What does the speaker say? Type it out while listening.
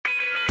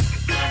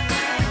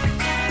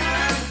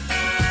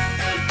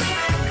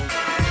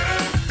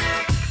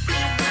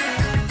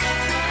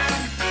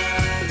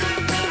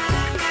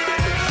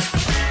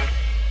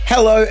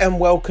Hello and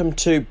welcome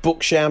to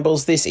Book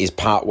Shambles. This is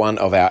part one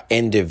of our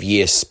end of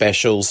year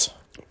specials.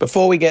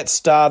 Before we get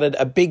started,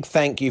 a big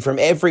thank you from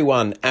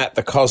everyone at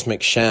the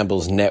Cosmic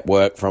Shambles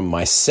Network, from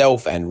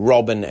myself and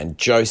Robin and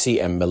Josie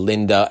and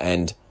Melinda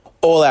and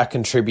all our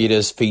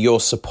contributors for your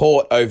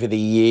support over the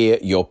year,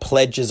 your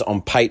pledges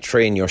on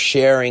Patreon, your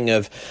sharing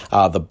of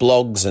the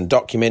blogs and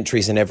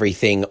documentaries and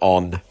everything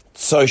on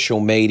social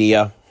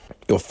media,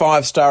 your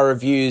 5-star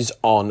reviews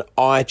on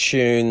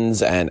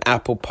iTunes and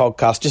Apple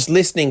Podcasts, just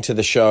listening to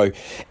the show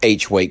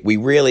each week. We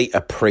really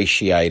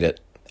appreciate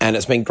it. And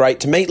it's been great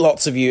to meet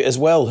lots of you as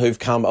well who've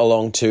come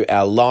along to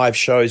our live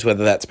shows,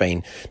 whether that's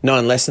been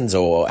 9 Lessons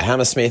or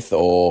Hammersmith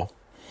or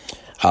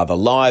the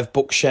live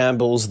Book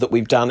Shambles that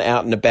we've done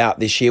out and about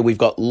this year. We've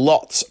got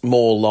lots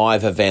more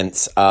live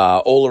events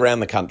all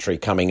around the country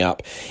coming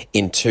up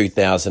in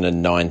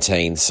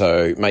 2019.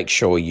 So make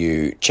sure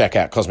you check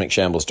out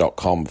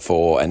cosmicshambles.com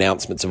for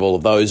announcements of all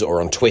of those,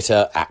 or on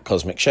Twitter at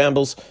Cosmic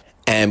Shambles.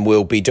 And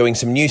we'll be doing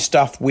some new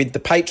stuff with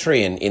the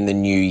Patreon in the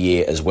new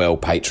year as well,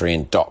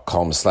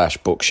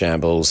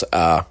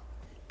 patreon.com/bookshambles.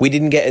 We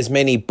didn't get as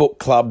many book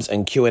clubs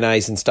and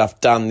Q&As and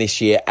stuff done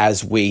this year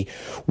as we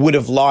would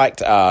have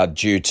liked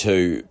due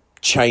to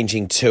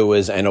changing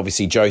tours and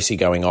obviously Josie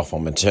going off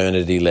on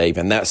maternity leave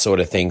and that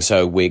sort of thing.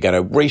 So we're going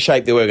to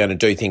reshape the way we're going to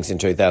do things in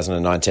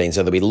 2019.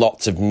 So there'll be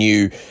lots of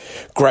new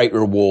great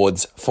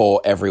rewards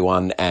for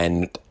everyone,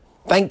 and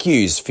thank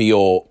yous for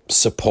your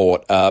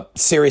support.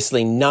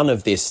 Seriously, none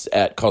of this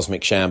at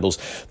Cosmic Shambles,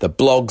 the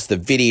blogs, the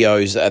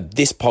videos,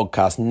 this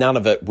podcast, none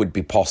of it would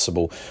be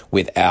possible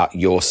without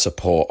your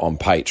support on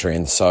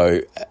Patreon.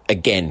 So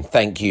again,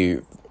 thank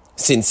you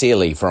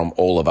sincerely from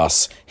all of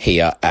us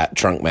here at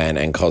Trunkman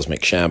and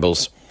Cosmic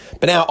Shambles.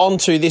 But now on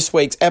to this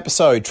week's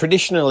episode.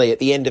 Traditionally, at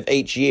the end of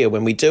each year,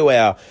 when we do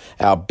our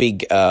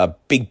big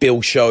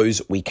bill shows,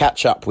 we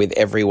catch up with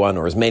everyone,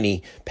 or as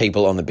many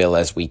people on the bill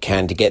as we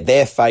can, to get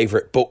their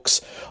favourite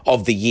books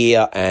of the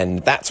year.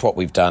 And that's what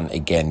we've done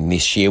again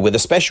this year, with a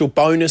special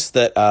bonus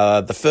that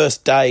the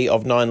first day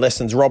of 9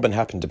 Lessons, Robin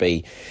happened to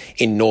be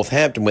in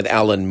Northampton with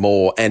Alan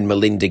Moore and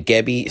Melinda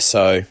Gebbie.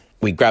 So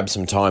we grabbed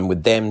some time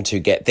with them to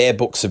get their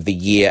books of the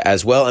year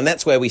as well. And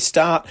that's where we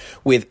start,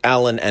 with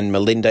Alan and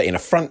Melinda in a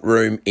front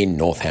room in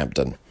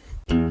Northampton.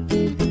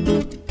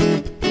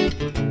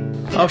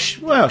 Oh,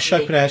 well,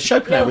 Schopenhauer.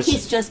 No, Was,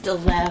 he's just a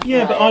laugh.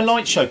 yeah, but I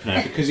liked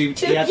Schopenhauer because he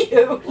had.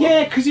 You?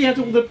 Yeah, because he had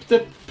all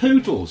the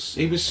poodles.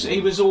 He was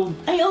all.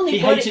 I only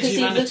he bought it hated because he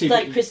humanity.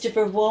 looked like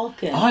Christopher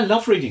Walken. I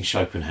love reading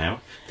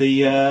Schopenhauer. Do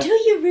you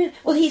really?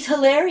 Well, he's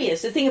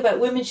hilarious. The thing about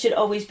women should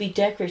always be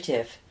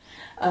decorative.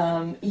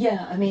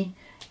 Yeah, I mean,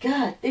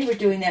 God, they were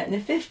doing that in the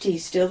 50s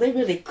still. They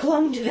really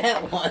clung to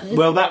that one.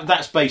 Well,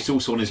 that's based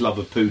also on his love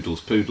of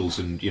poodles,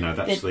 and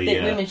that's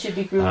that women should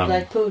be groomed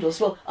like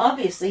poodles. Well,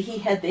 obviously he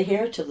had the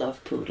hair to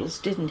love poodles,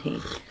 didn't he?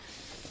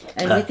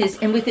 And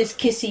with his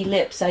kissy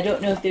lips. I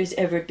don't know if there's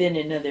ever been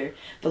another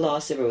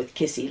philosopher with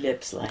kissy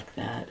lips like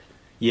that.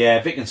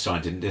 Yeah,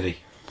 Wittgenstein didn't, did he?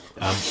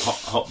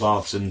 Hot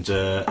baths and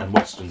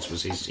Watsons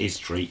was his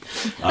treat,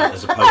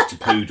 as opposed to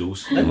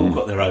poodles. They've all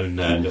got their own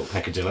little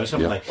peccadillos,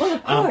 haven't they? Well,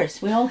 of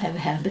course, we all have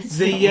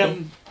habits.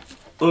 In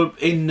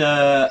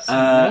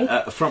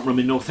a front room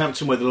in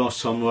Northampton, where the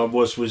last time I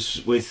was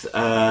with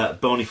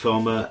Barney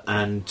Farmer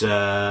and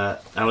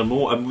Alan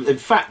Moore. And in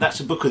fact,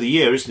 that's a book of the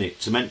year, isn't it?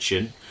 To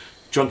mention,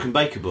 Drunken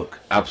Baker book.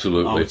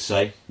 Absolutely, I would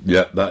say.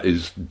 Yeah, that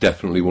is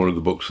definitely one of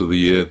the books of the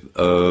year,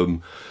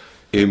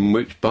 in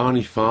which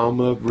Barney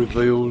Farmer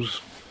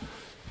reveals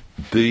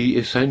the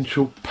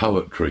essential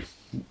poetry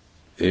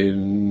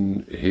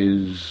in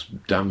his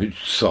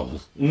damaged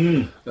soul.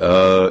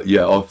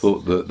 I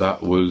thought that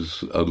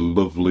was a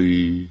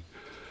lovely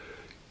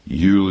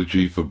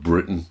eulogy for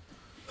Britain,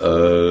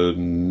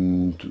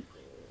 and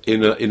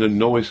in a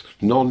nice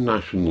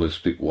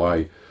non-nationalistic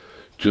way,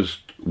 just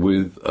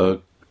with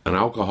an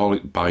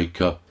alcoholic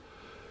baker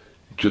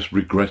just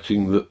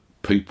regretting that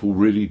people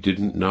really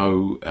didn't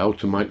know how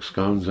to make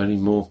scones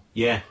anymore.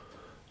 Yeah.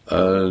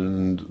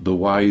 And the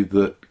way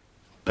that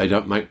they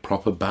don't make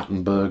proper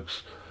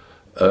Battenbergs.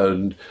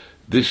 And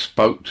this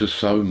spoke to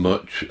so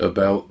much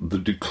about the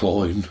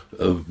decline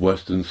of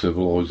Western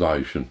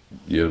civilization.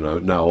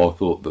 No, I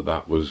thought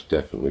that was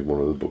definitely one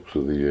of the books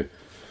of the year.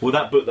 Well,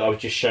 that book that I was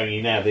just showing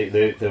you now,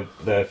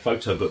 the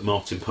photo book,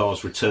 Martin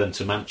Parr's Return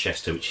to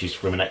Manchester, which is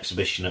from an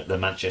exhibition at the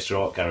Manchester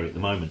Art Gallery at the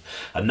moment,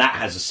 and that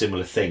has a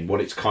similar thing.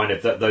 What it's kind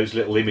of those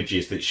little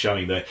images that's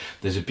showing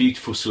there's a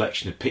beautiful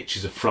selection of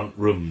pictures of front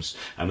rooms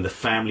and with the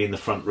family in the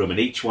front room, and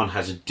each one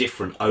has a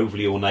different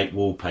overly ornate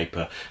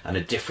wallpaper and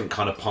a different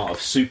kind of part of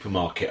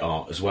supermarket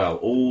art as well.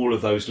 All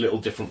of those little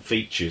different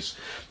features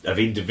of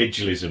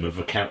individualism, of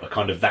a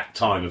kind of that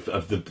time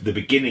of the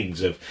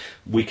beginnings of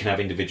we can have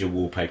individual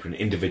wallpaper and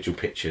individual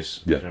pictures.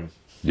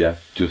 Yeah,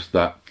 just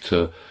that.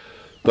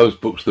 Those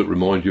books that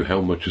remind you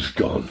how much has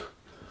gone.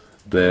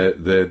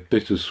 They're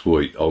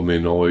bittersweet. I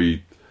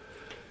mean,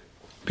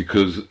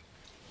 because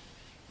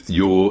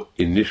your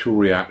initial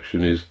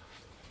reaction is,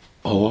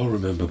 oh, I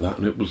remember that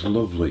and it was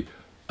lovely.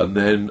 And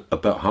then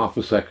about half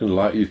a second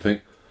later you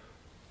think,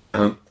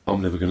 I'm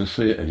never going to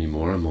see it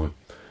anymore, am I?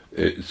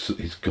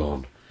 it's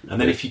gone. And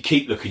then if you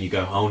keep looking, you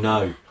go, oh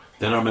no.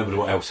 Then I remember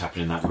what else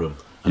happened in that room.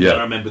 And Yeah. then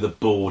I remember the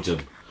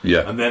boredom.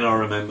 Yeah. And then I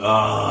remember,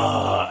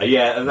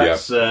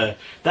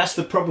 that's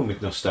the problem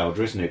with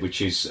nostalgia, isn't it?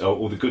 Which is,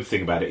 or the good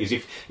thing about it is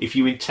if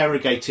you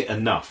interrogate it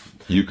enough,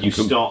 you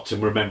start to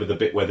remember the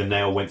bit where the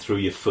nail went through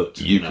your foot.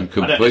 You know? can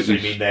completely... I don't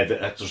necessarily mean there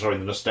that, sorry,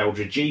 the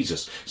nostalgia of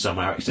Jesus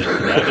somehow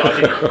accidentally.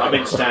 I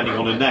meant standing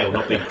on a nail,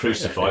 not being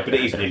crucified, but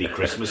it is nearly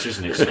Christmas,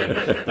 isn't it? So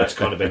that's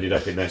kind of ended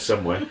up in there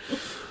somewhere.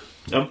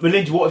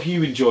 Melinda, what have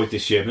you enjoyed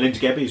this year? Melinda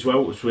Gebbie as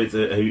well was with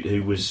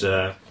who was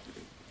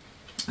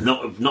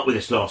not with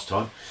us last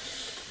time.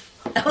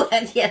 Oh,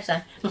 and yes,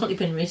 I've only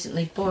been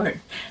recently born.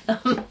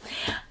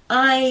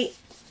 I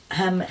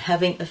am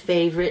having a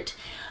favourite,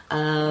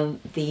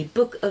 the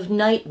Book of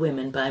Night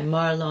Women by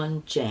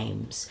Marlon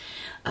James.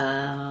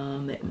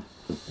 It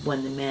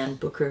won the Man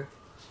Booker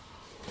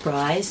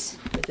Prize,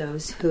 for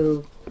those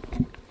who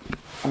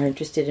are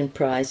interested in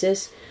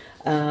prizes.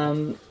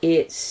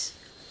 It's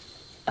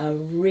a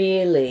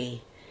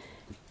really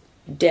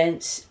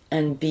dense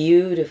and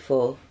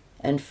beautiful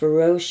and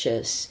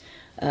ferocious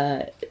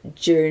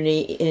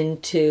journey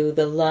into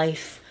the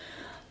life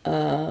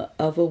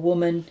of a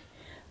woman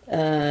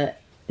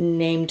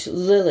named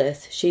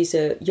Lilith. She's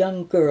a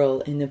young girl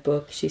in the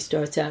book. She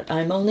starts out,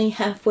 I'm only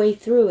halfway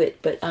through it,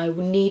 but I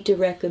need to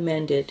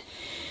recommend it.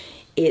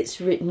 It's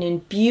written in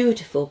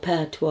beautiful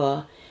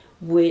patois,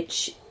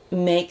 which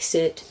makes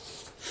it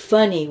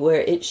funny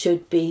where it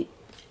should be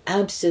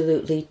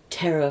absolutely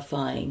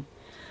terrifying.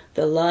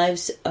 The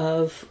lives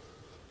of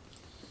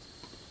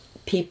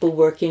people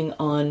working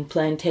on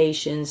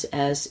plantations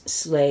as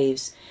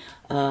slaves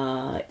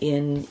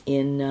in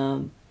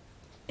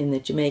the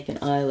Jamaican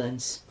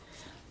islands.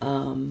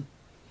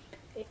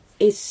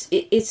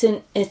 It's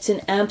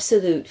an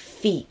absolute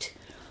feat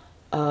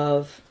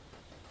of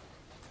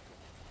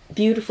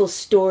beautiful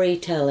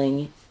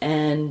storytelling,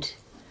 and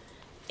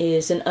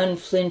is an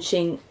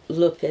unflinching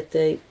look at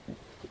the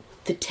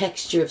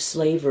texture of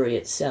slavery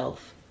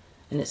itself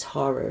and its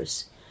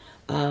horrors.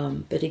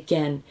 But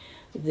again,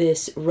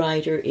 this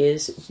writer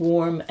is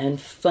warm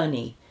and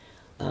funny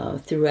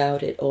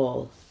throughout it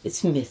all.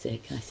 It's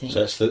mythic, I think. So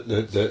that's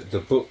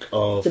the book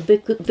of...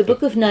 The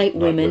Book of Night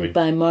Women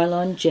by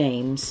Marlon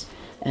James,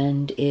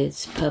 and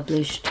it's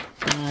published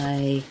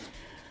by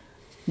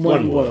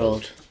One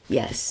World.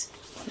 Yes.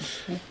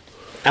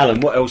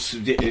 Alan, what else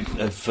of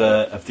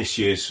this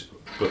year's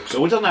books?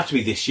 Oh, it doesn't have to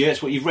be this year,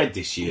 it's what you've read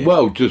this year.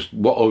 Well, just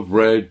what I've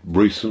read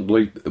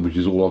recently, which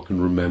is all I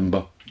can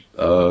remember.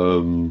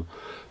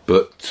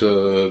 But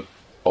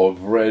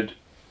I've read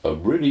a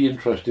really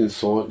interesting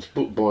science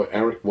book by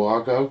Eric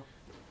Wargo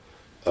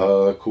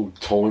called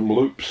Time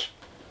Loops,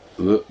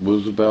 that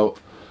was about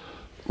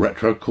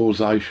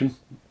retrocausation.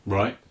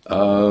 Right.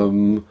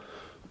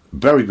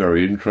 Very,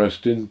 very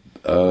interesting,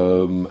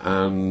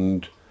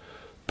 and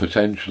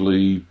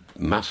potentially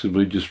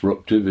massively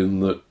disruptive in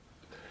that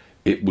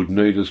it would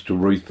need us to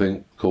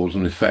rethink cause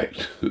and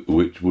effect,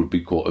 which would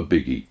be quite a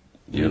biggie,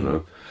 you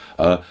know.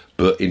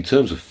 But in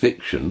terms of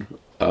fiction,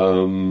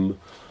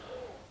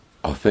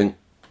 I think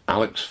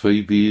Alex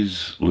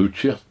Phoebe's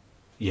Lucia,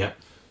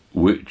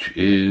 which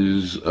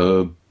is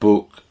a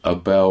book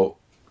about,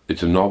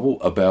 it's a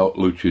novel about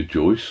Lucia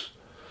Joyce,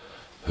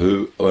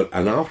 who,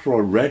 and after I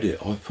read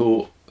it, I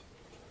thought,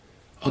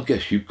 I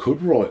guess you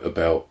could write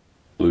about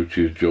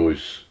Lucia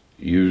Joyce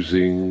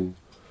using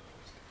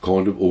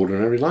kind of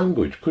ordinary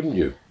language, couldn't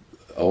you?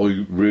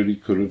 I really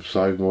could have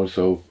saved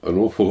myself an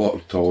awful lot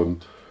of time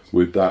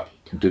with that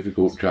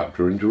difficult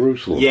chapter in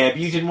Jerusalem. Yeah, but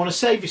you didn't want to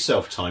save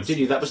yourself time, did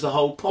you? That was the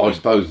whole point. I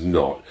suppose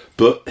not.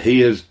 But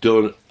he has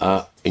done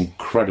an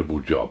incredible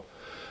job.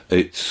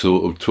 It's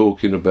sort of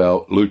talking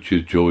about Lucia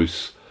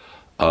Joyce.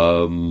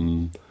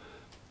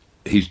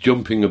 He's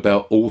jumping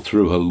about all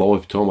through her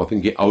lifetime. I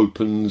think it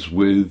opens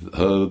with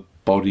her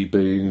body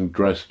being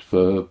dressed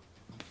for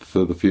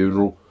the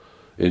funeral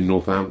in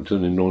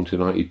Northampton in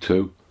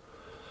 1982.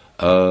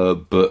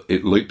 But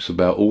it leaps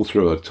about all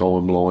through her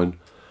timeline.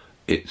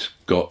 It's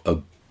got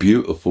a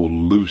beautiful,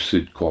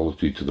 lucid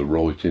quality to the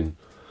writing,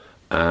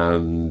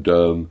 and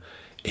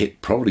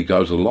it probably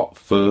goes a lot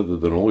further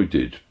than I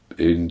did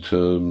in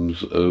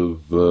terms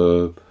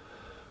of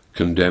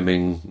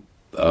condemning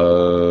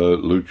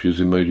Lucia's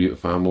immediate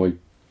family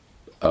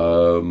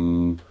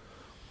and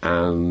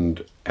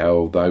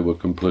how they were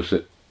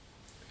complicit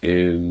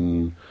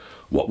in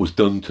what was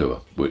done to her,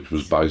 which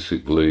was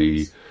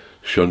basically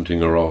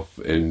shunting her off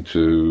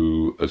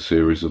into a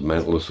series of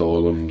mental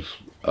asylums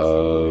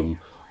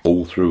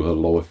all through her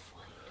life,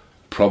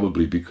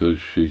 probably because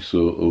she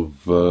sort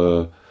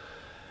of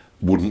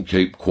wouldn't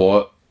keep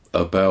quiet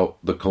about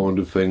the kind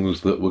of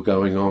things that were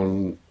going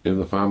on in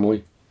the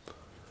family.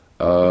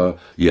 So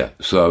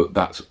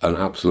that's an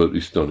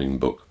absolutely stunning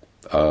book.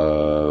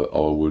 I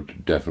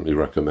would definitely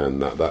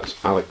recommend that. That's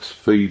Alex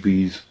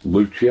Phoebe's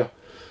Lucia,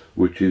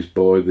 which is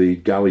by the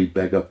Galley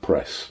Beggar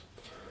Press.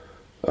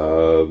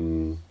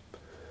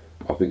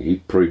 I think he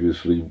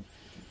previously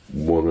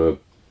won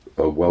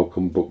a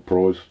Wellcome Book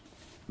Prize,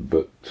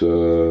 but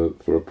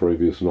for a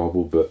previous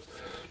novel. But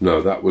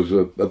No, that was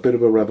a bit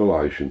of a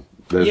revelation.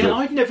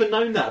 I'd never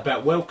known that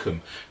about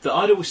Welcome. That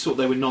I'd always thought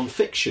they were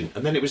non-fiction,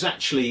 and then it was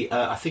actually,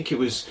 I think I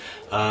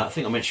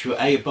mentioned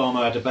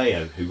Ayobami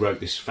Adebayo, who wrote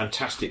this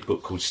fantastic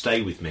book called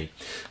Stay With Me,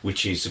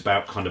 which is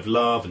about kind of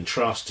love and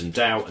trust and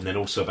doubt, and then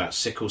also about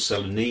sickle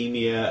cell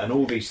anemia and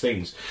all these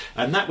things.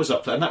 And that was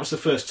and that was the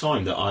first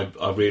time that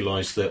I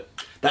realised that.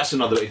 That's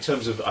another, in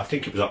terms of, I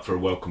think it was up for a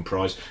Welcome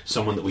Prize,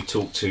 someone that we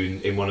talked to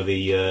in one of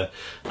the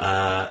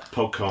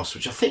podcasts,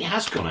 which I think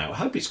has gone out, I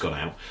hope it's gone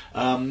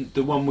out,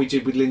 the one we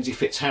did with Lindsay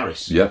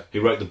Fitzharris,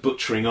 who wrote The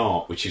Butchering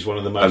Art, which is one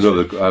of the most,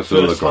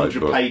 first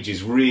 100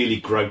 pages, really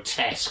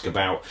grotesque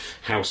about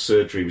how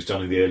surgery was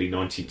done in the early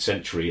 19th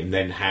century, and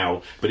then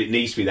how, but it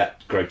needs to be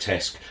that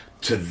grotesque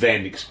to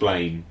then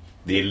explain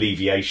the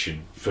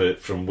alleviation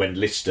from when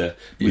Lister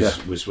was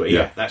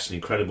that's an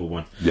incredible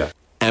one. Yeah.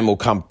 And we'll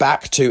come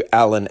back to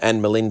Alan and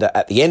Melinda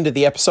at the end of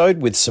the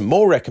episode with some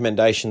more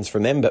recommendations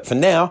from them. But for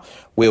now,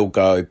 we'll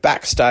go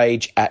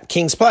backstage at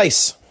King's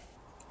Place,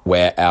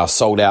 where our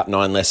sold-out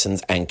 9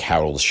 Lessons and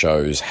Carols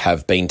shows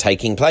have been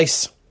taking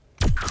place.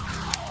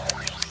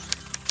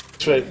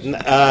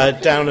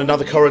 Down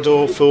another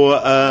corridor for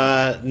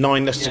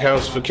 9 Lessons and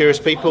Carols for Curious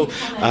People.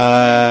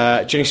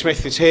 Jenny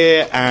Smith is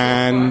here,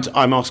 and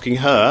I'm asking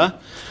her...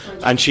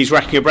 And she's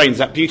racking her brains.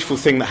 That beautiful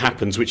thing that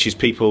happens, which is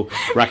people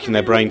racking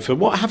their brain for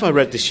what have I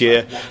read this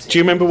year? Do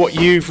you remember what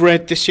you've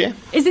read this year?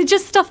 Is it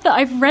just stuff that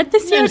I've read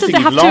this year, or does it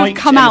have to have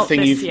come out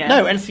this year?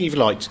 No, anything you've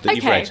liked that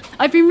you've read.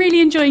 I've been really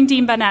enjoying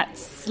Dean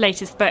Burnett's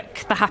latest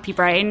book, The Happy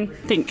Brain.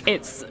 I think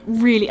it's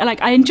really...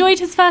 I enjoyed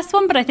his first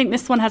one, but I think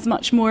this one has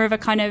much more of a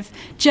kind of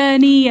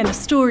journey and a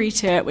story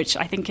to it, which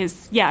I think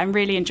is... Yeah, I'm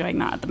really enjoying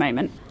that at the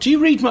moment. Do you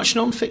read much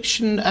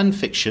non-fiction and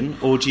fiction,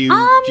 or do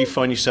you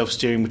find yourself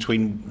steering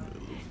between...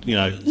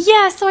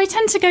 Yeah, so I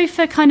tend to go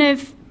for kind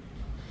of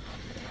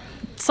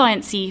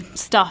sciencey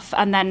stuff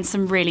and then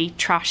some really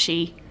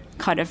trashy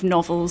kind of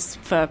novels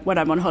for when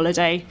I'm on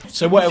holiday.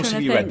 So what else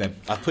have you read then?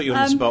 I've put you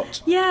on the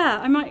spot. Yeah,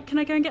 I might. Can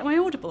I go and get my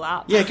Audible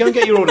app? Yeah, go and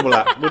get your Audible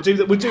app. We'll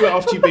do it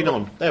after you've been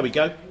on. There we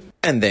go.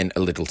 And then a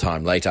little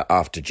time later,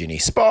 after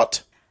Ginny's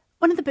spot...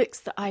 One of the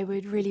books that I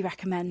would really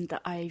recommend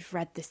that I've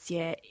read this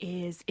year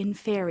is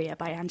Inferior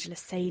by Angela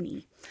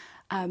Saini.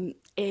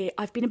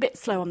 I've been a bit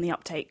slow on the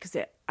uptake because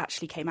it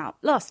actually came out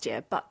last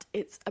year, but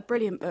it's a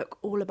brilliant book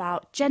all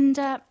about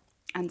gender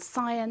and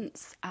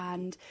science,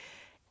 and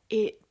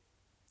it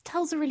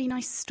tells a really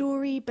nice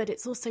story, but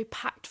it's also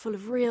packed full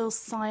of real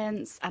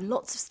science and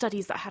lots of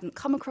studies that I hadn't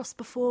come across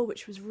before,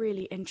 which was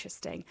really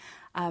interesting.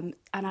 And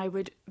I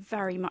would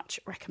very much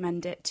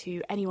recommend it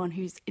to anyone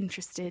who's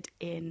interested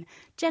in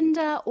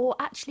gender, or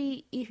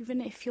actually even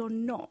if you're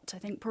not. I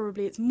think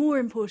probably it's more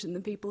important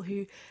than people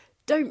who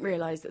don't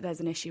realise that there's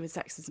an issue with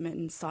sexism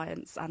in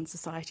science and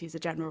society as a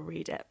general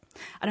read it.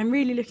 And I'm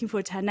really looking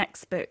forward to her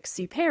next book,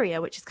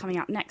 Superior, which is coming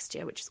out next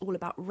year, which is all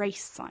about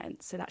race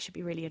science. So that should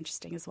be really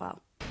interesting as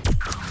well.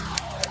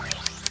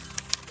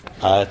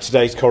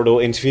 Today's corridor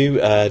interview,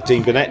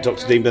 Dean Burnett,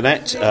 Dr. Dean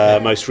Burnett,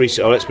 most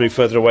recent. Let's move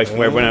further away from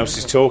where everyone else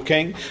is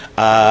talking.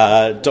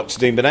 Dr.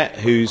 Dean Burnett,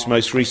 whose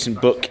most recent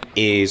book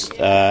is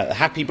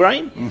Happy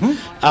Brain,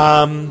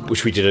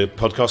 which we did a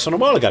podcast on a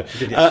while ago.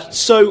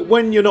 So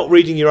when you're not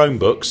reading your own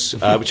books,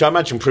 which I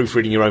imagine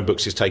proofreading your own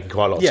books is taking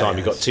quite a lot of time.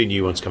 You've got 2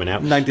 new ones coming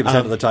out. 90%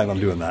 of the time I'm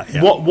doing that.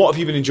 Yeah. What have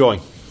you been enjoying?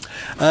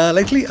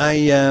 Lately,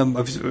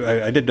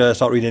 I did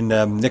start reading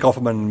Nick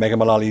Offerman and Megan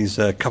Mullally's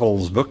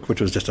Couples book, which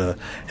was just a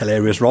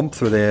hilarious romp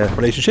through their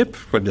relationship,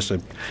 but just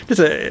an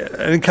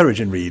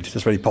encouraging read,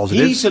 just very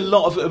positive. He's a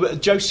lot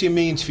of... Josie and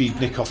me interviewed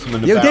Nick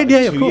Offerman about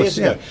 2 years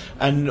ago.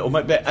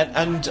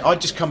 And I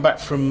just come back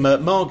from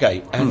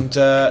Margate, and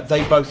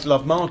they both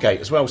love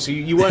Margate as well, so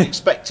you weren't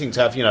expecting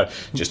to have,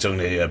 just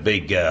only a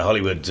big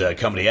Hollywood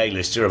comedy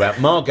A-lister about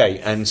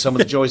Margate and some of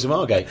the joys of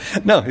Margate.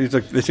 No,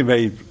 they seem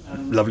very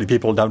lovely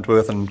people, down to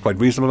earth and quite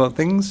reasonable about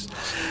things.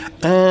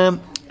 I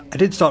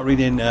did start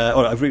reading,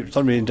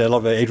 started reading a lot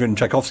of Adrian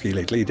Tchaikovsky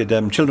lately. He did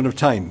Children of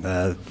Time,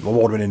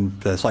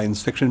 award-winning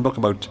science fiction book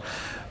about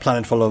a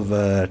planet full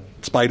of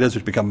spiders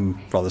which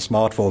become rather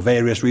smart for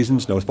various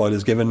reasons, no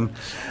spoilers given.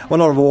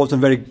 Won a lot of awards,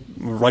 and very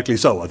rightly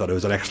so. I thought it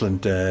was an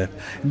excellent...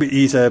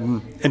 he's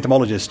an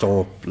entomologist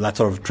or that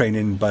sort of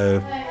training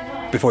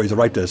before he's a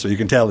writer, so you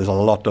can tell there's a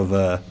lot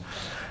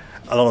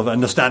of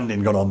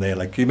understanding going on there.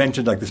 Like you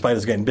mentioned, like the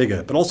spiders getting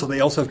bigger, but also they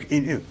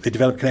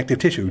develop connective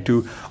tissue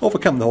to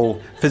overcome the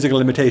whole physical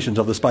limitations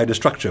of the spider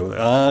structure.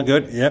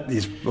 Good. Yep,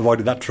 he's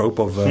avoided that trope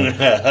of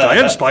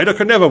giant spider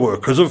can never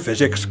work because of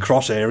physics,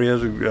 cross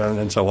areas,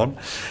 and so on.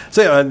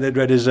 So I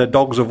read his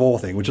Dogs of War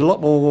thing, which is a lot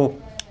more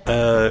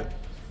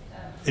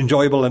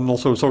enjoyable and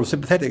also sort of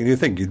sympathetic than you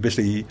think. It's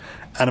basically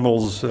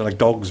animals like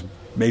dogs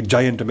made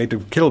giant and made to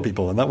kill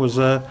people, and that was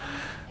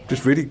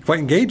just really quite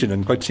engaging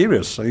and quite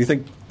serious. So you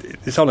think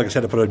it sounds like I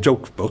said I put a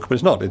joke book, but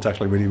it's not. It's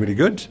actually really, really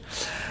good.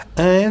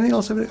 Anything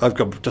else? I've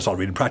got to start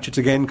reading Pratchett's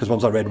again, because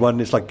once I read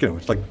one, it's like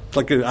it's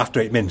like after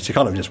 8 minutes, you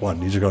can't have just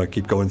one. You just got to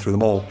keep going through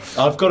them all.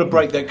 I've got to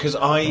break there because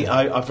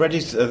I've read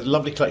his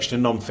lovely collection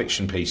of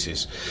non-fiction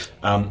pieces.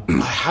 I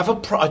have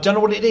I don't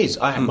know what it is.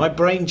 My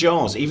brain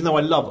jars, even though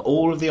I love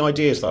all of the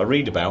ideas that I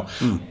read about.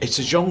 It's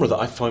a genre that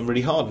I find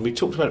really hard, and we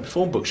talked about it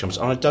before in Bookshops,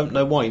 and I don't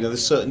know why.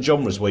 There's certain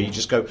genres where you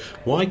just go,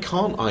 why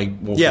can't I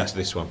walk into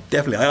this one?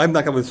 Definitely. I'm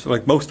like with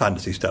most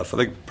fantasy stuff. I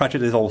think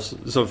Pratchett is also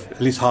sort of at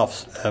least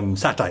half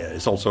satire.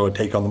 It's also a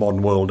take on the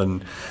modern world,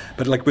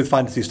 but like with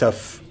fantasy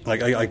stuff,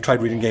 like I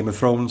tried reading Game of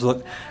Thrones.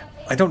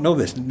 I don't know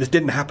this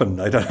didn't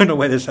happen. I don't know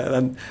where this,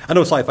 and I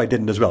know sci-fi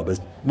didn't as well, but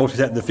it's mostly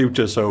set in the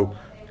future, so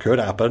could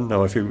happen.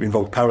 Or if you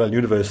invoke parallel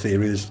universe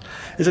theories,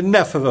 is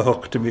enough of a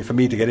hook for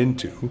me to get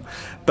into.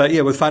 But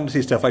yeah, with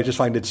fantasy stuff, I just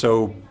find it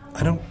so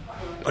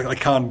I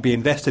can't be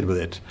invested with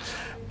it.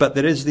 But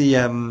there is the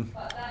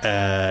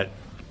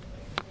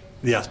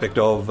aspect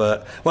of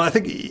I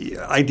think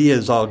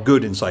ideas are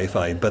good in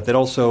sci-fi, but they're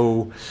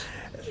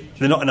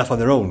not enough on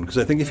their own, because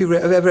I think if you've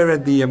ever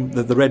read the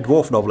Red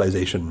Dwarf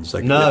novelizations,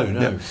 no.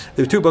 There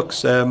were 2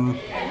 books.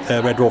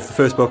 Red Dwarf, the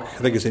first book, I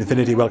think it's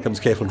Infinity Welcomes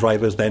Careful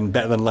Drivers, then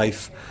Better Than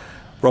Life.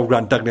 Rob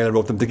Grant, Doug Naylor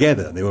wrote them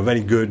together. They were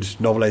very good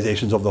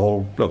novelizations of the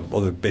whole,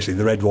 basically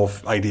the Red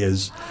Dwarf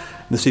ideas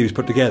in the series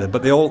put together.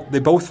 But they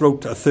both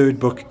wrote a 3rd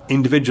book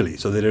individually,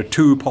 so there are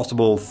 2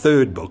 possible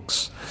 3rd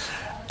books.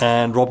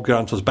 And Rob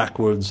Grant was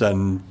Backwards,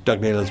 and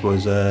Doug Naylor's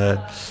was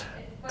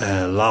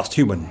Last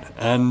Human.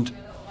 And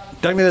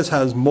Doug Naylor's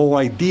has more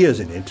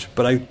ideas in it,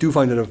 but I do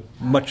find it a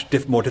much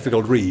more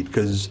difficult read,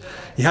 because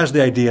he has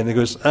the idea and he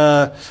goes,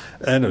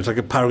 it's like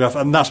a paragraph,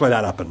 and that's why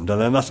that happened. And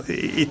then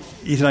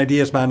he's an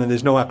ideas man, and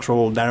there's no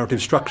actual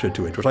narrative structure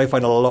to it, which I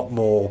find a lot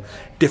more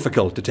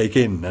difficult to take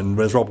in. And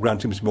whereas Rob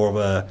Grant seems more of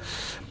a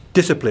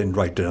disciplined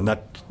writer, and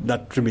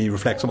that to me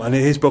reflects on. And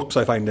in his books,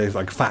 I find they're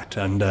like Fat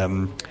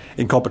and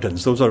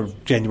Incompetence. Those are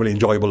genuinely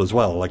enjoyable as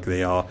well. Like,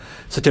 they are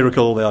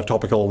satirical, they are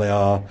topical, they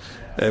are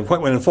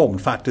quite well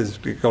informed. Fat has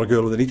got a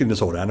girl with an eating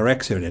disorder,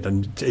 anorexia in it,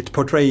 and it's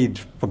portrayed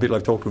from people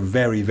I've talked to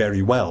very,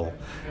 very well.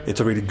 It's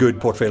a really good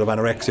portrayal of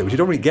anorexia, which you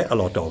don't really get a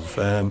lot of.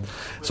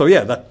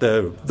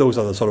 Those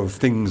are the sort of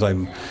things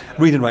I'm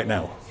reading right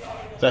now.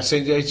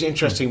 It's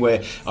interesting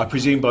where I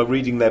presume by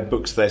reading their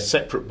books, their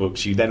separate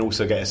books, you then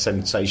also get a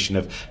sensation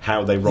of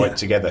how they write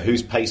together,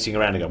 who's pacing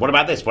around and going, what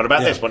about this, what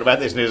about this, what about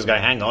this? And who's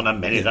going, hang on a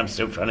minute, I'm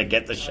still trying to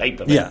get the shape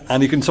of it. Yeah,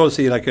 and you can sort of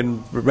see, like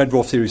in Red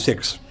Dwarf Series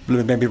 6,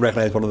 maybe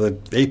recognise one of the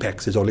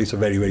apexes, or at least a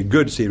very, very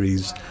good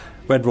series.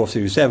 Red Dwarf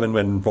Series 7,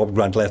 when Rob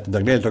Grant left and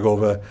Doug Naylor took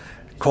over,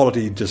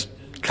 quality just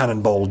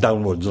cannonball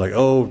downwards, like,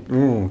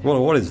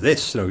 what is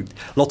this?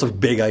 Lots of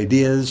big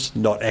ideas,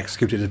 not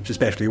executed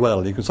especially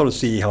well. You can sort of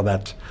see how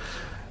that...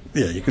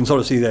 Yeah, you can sort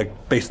of see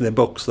that based on their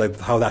books, like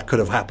how that could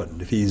have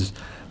happened if he's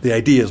the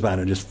ideas man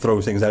and just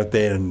throws things out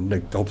there and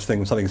hopes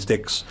something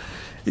sticks.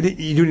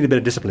 You do need a bit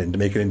of discipline to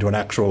make it into an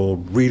actual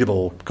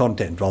readable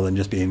content rather than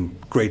just being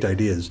great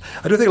ideas.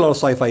 I do think a lot of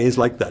sci-fi is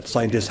like that.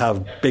 Scientists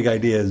have big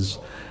ideas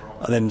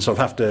and then sort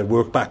of have to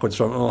work backwards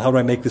from, how do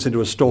I make this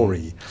into a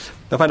story?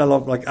 I find a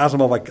lot, like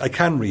Asimov, I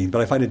can read, but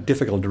I find it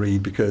difficult to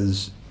read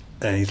because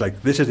he's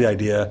like, this is the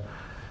idea,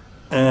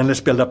 and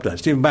let's build up to that.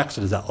 Stephen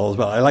Baxter does that all as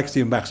well. I like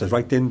Stephen Baxter's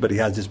writing, but he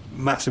has this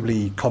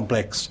massively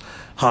complex,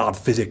 hard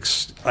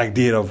physics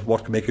idea of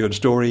what can make a good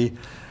story,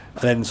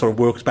 and then sort of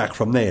works back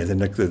from there. Then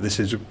this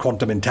is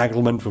quantum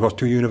entanglement across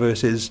 2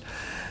 universes,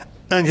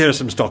 and here are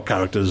some stock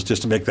characters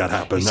just to make that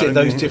happen. You see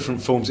those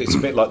different forms. It's a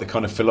bit like the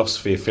kind of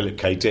philosophy of Philip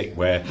K. Dick,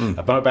 where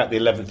about the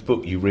 11th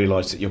book you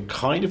realise that you're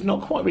kind of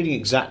not quite reading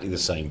exactly the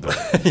same book,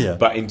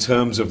 but in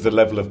terms of the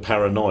level of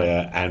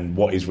paranoia and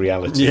what is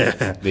reality.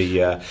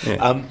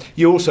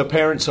 You're also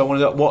parents. I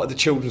wonder, what are the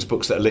children's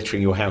books that are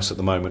littering your house at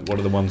the moment? What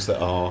are the ones that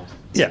are...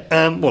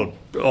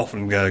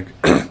 Often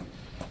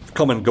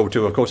common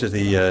go-to, of course, is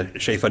the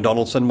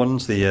Schaefer-Donaldson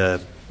ones,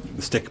 the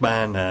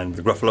Stickman and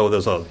the Gruffalo.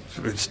 Those are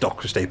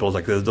stock staples,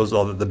 like those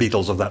are the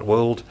Beatles of that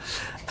world.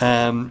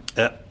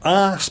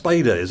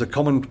 Spider is a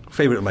common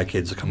favourite of my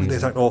kids. I can't remember the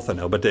exact author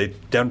now, but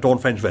Dawn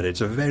French read it.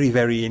 It's a very,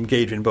 very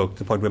engaging book, to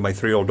the point where my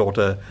 3-year-old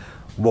daughter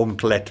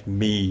won't let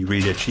me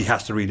read it. She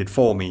has to read it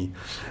for me,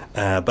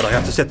 but I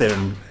have to sit there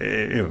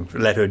and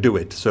let her do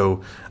it.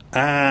 So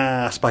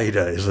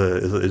Spider is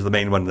the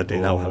main one that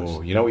in our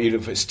house. You know what you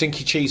look for?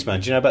 Stinky Cheese Man.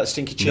 Do you know about the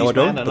Stinky Cheese Man? No, I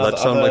don't, but that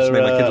sounds like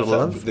something my kids will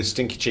love. The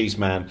Stinky Cheese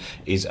Man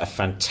is a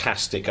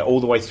fantastic... All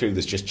the way through,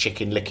 there's just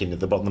chicken licking at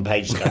the bottom of the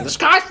page going, the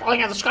sky's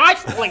falling in, the sky's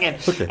falling in.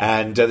 Okay.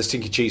 And the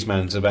Stinky Cheese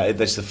Man's about...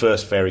 That's the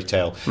first fairy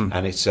tale,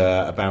 and it's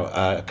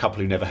about a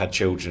couple who never had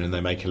children, and they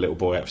make a little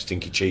boy out of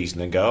stinky cheese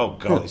and then go, oh,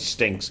 God, it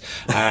stinks.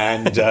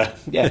 And,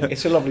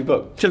 it's a lovely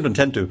book. Children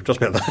tend to. Trust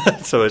me on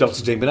that. So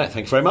Dr. Dean Burnett,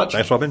 thanks very much.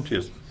 Thanks, Robin.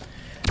 Cheers.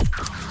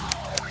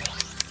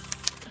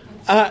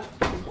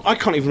 I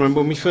can't even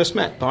remember when we first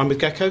met, but I'm with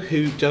Gecko,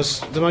 who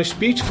does the most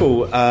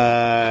beautiful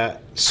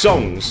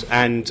songs,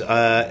 and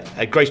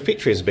Grace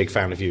Petrie is a big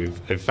fan of you.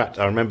 In fact,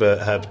 I remember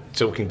her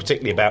talking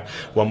particularly about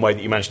one way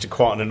that you managed to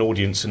quieten an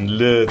audience and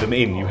lure them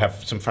in. You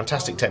have some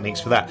fantastic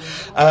techniques for that.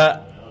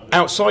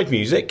 Outside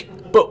music,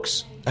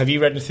 books. Have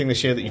you read anything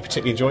this year that you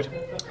particularly enjoyed?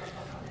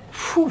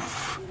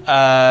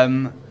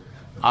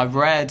 I've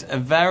read a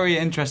very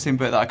interesting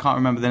book that I can't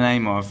remember the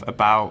name of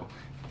about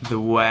the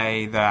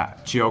way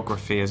that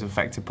geography has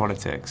affected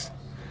politics.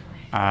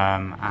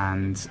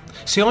 And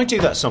see, I do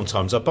that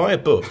sometimes. I buy a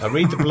book, I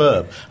read the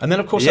blurb, and then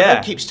of course I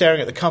don't keep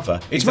staring at the cover.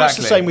 It's much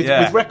the same with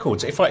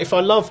records. If I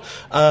love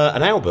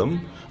an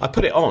album, I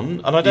put it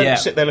on and I don't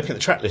sit there looking at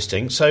the track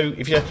listing. So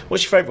if you,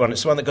 what's your favourite one?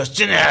 It's the one that goes,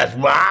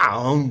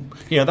 wow,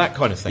 that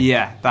kind of thing.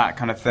 Yeah, that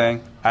kind of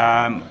thing.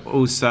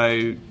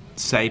 Also,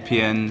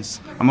 Sapiens.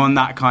 I'm on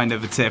that kind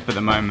of a tip at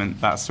the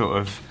moment. That's sort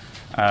of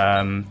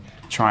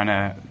trying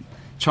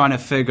to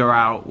figure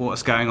out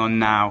what's going on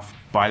now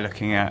by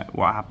looking at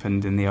what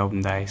happened in the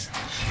olden days.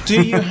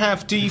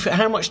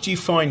 How much do you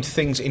find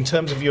things in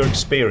terms of your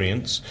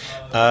experience?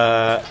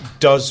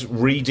 Does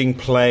reading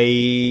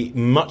play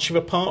much of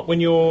a part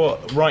when you're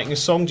writing a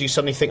song? Do you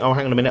suddenly think, oh,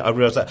 hang on a minute, I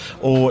realise that,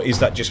 or is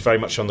that just very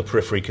much on the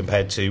periphery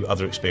compared to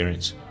other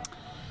experience?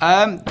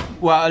 Well,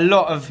 a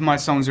lot of my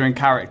songs are in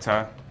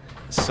character.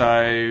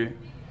 So,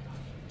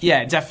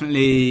 yeah,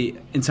 definitely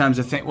in terms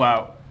of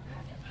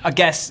I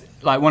guess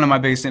like one of my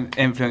biggest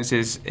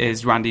influences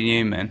is Randy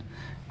Newman,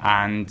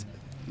 and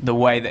the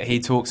way that he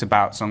talks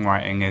about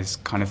songwriting is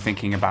kind of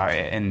thinking about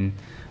it in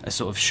a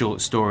sort of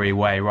short story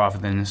way rather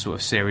than a sort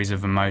of series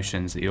of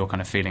emotions that you're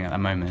kind of feeling at the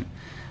moment.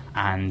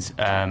 And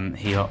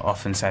he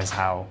often says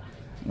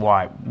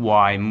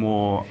why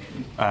more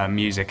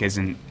music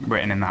isn't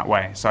written in that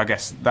way. So I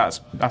guess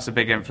that's a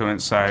big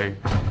influence. So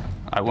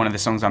one of the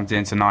songs I'm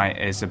doing tonight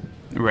is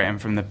written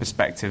from the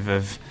perspective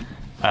of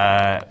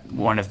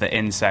one of the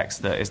insects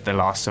that is the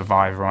last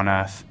survivor on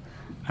Earth.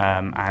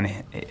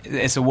 And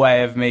it's a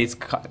way of me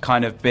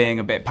kind of being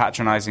a bit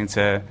patronising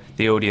to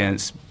the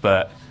audience,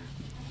 but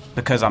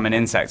because I'm an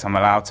insect, I'm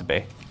allowed to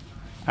be.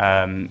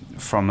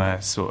 From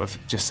a sort of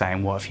just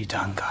saying, what have you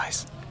done,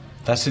 guys?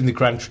 That's in the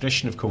grand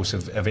tradition, of course,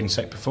 of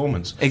insect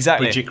performance.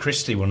 Exactly. Bridget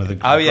Christie, one of the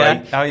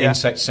great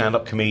insect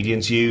stand-up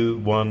comedians. You,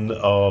 one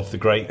of the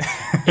great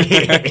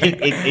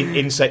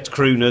insect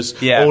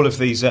crooners. Yeah. All of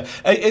these.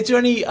 Is there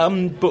any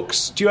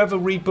books? Do you ever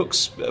read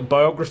books,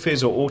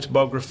 biographies or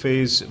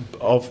autobiographies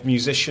of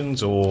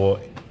musicians or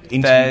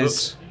interview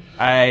books?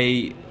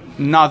 There's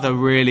another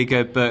really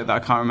good book that I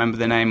can't remember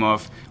the name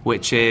of,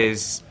 which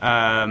is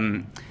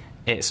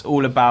it's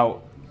all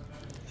about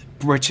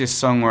British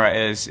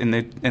songwriters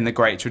in the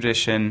great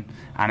tradition,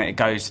 and it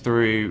goes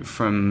through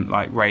from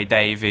like Ray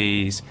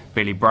Davies,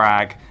 Billy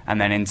Bragg,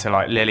 and then into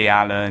like Lily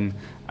Allen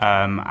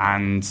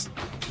and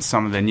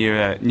some of the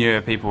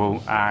newer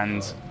people.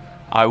 And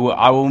I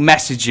will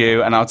message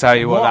you and I'll tell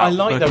you what that I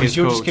like book though is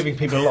you're called. Just giving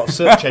people a lot of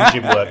search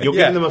engine work. You're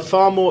giving them a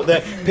far more.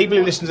 People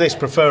who listen to this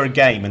prefer a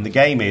game, and the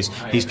game is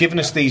he's given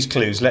us these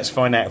clues. Let's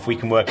find out if we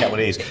can work out what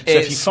it is. So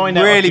if you find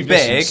out really after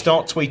big,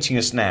 start tweeting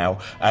us now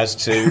as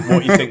to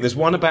what you think. There's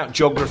one about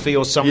geography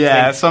or something.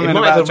 Yeah, something it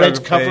might about have a red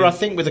geography. cover, I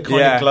think, with a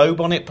kind of globe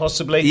on it,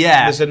 possibly.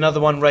 Yeah. There's another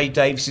one. Ray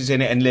Davies is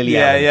in it, and Lily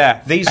Allen.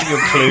 Yeah. These are your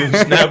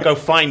clues. Now go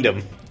find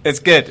them. It's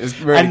good. It's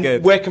really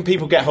good. Where can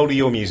people get hold of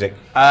your music?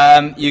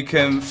 You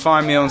can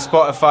find me on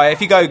Spotify.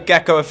 If you go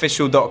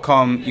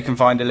geckoofficial.com, you can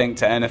find a link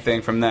to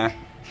anything from there.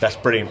 That's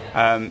brilliant.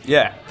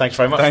 Yeah. Thanks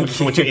very much. Thank Looking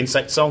forward to your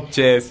insect song.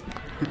 Cheers.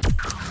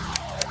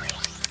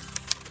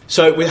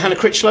 So with Hannah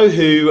Critchlow,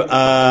 who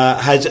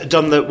has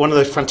done one of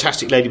those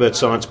fantastic Ladybird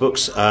science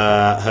books.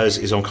 Hers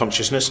is on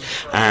consciousness,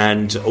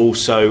 and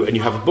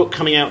you have a book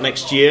coming out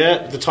next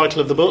year. The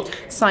title of the book?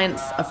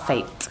 Science of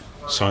Fate.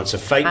 Science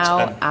of Fate.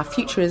 How our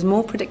future is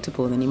more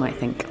predictable than you might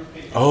think.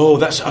 Oh,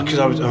 that's because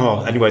I was.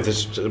 Oh, anyway,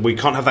 we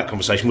can't have that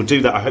conversation. We'll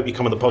do that. I hope you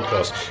come on the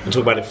podcast and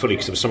talk about it fully,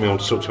 because there was something I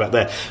want to talk about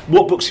there.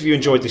 What books have you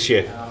enjoyed this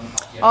year?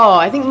 Oh,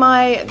 I think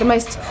the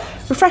most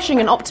refreshing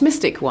and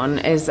optimistic one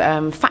is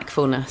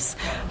Factfulness.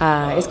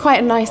 It's quite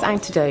a nice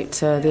antidote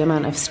to the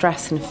amount of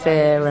stress and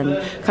fear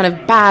and kind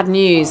of bad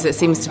news that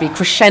seems to be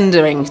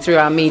crescendoing through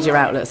our media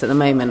outlets at the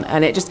moment.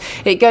 And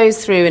it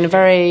goes through in a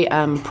very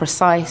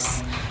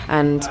precise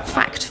and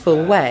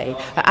factful way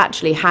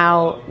actually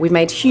how we've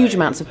made huge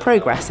amounts of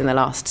progress in the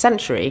last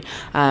century,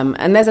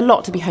 and there's a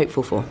lot to be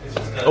hopeful for.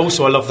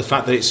 Also, I love the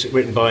fact that it's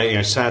written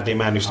by, sadly, a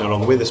man who's no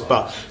longer with us,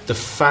 but the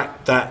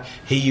fact that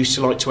he used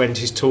to like to end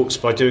his talks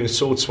by doing a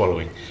sword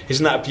swallowing.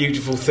 Isn't that a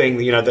beautiful thing?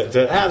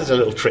 There's a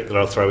little trick that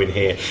I'll throw in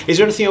here. Is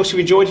there anything else you've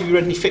enjoyed? Have you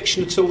read any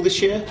fiction at all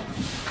this year?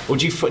 Or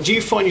do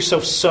you find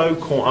yourself so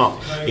caught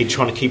up in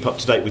trying to keep up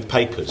to date with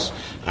papers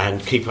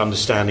and keep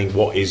understanding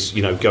what is,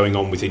 going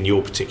on within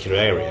your particular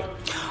area.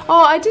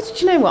 Oh, I did.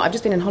 Do you know what? I've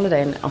just been on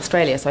holiday in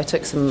Australia, so I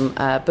took some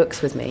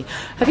books with me.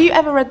 Have you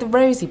ever read The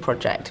Rosie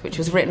Project, which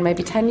was written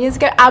maybe 10 years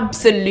ago?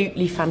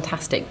 Absolutely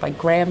fantastic, by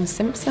Graham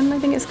Simpson, I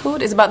think it's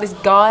called. It's about this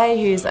guy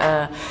who's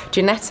a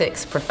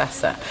genetics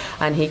professor,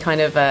 and he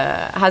kind of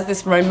has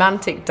this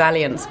romantic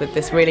dalliance with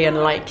this really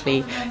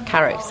unlikely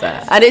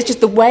character. And it's just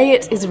the way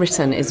it is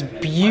written is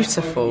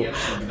beautiful,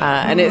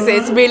 and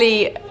it's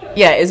really...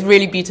 Yeah, it's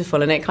really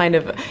beautiful, and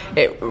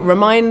it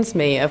reminds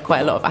me of quite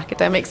a lot of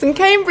academics in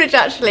Cambridge,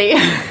 actually.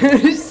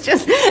 It's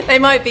just, they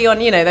might be on,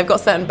 they've got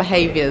certain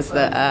behaviours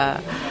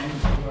that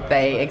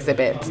they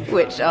exhibit,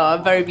 which are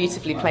very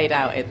beautifully played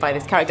out by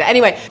this character.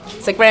 Anyway,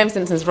 so Graham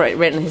Simpson's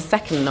written his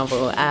second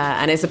novel,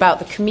 and it's about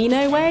the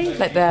Camino Way.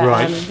 Like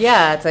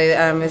it's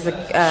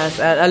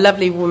a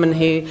lovely woman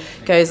who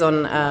goes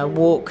on a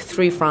walk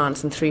through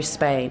France and through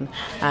Spain.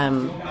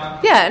 And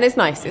it's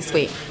nice, it's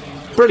sweet.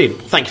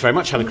 Brilliant. Thank you very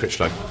much, Helen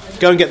Critchlow.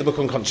 Go and get the book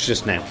on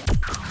consciousness now.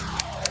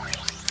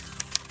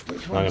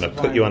 I'm going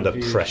to put you under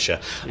pressure.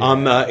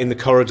 I'm in the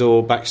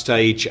corridor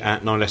backstage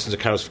at 9 Lessons of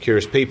Carols for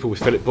Curious People with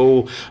Philip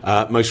Ball,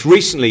 most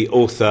recently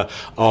author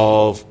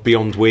of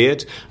Beyond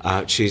Weird,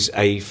 which is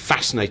a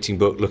fascinating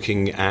book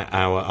looking at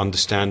our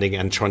understanding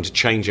and trying to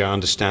change our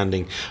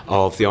understanding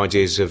of the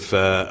ideas of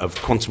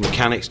quantum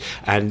mechanics.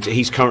 And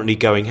he's currently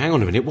going, hang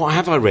on a minute, what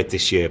have I read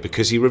this year?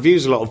 Because he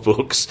reviews a lot of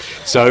books.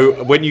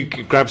 So when you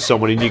grab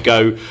someone and you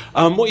go,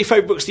 what are your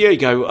favourite books of the year? You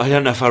go, I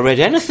don't know if I read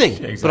anything,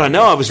 exactly. But I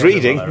know I was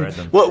reading.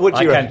 What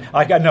do you reckon?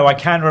 I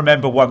can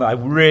remember one that I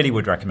really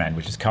would recommend,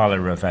 which is Carlo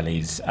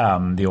Rovelli's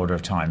The Order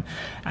of Time.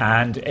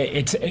 And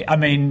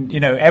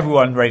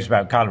everyone raves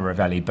about Carlo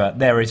Rovelli, but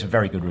there is a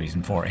very good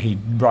reason for it. He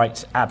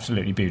writes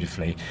absolutely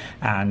beautifully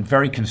and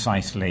very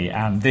concisely,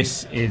 and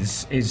this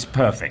is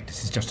perfect.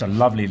 This is just a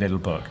lovely little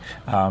book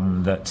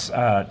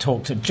that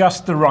talks at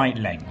just the right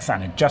length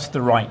and at just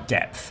the right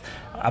depth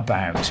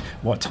about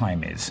what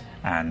time is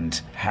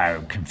and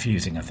how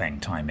confusing a thing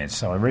time is.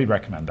 So I really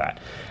recommend that.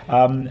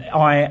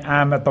 I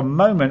am at the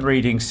moment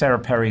reading Sarah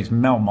Perry's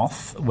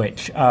Melmoth,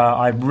 which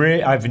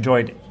I've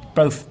enjoyed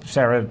both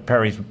Sarah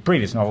Perry's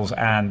previous novels,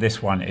 and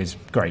this one is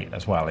great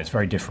as well. It's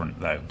very different,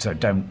 though, so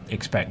don't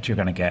expect you're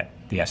going to get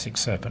the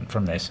Essex Serpent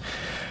from this.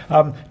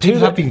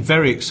 People have been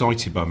very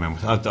excited by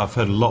Melmoth. I've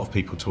heard a lot of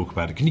people talk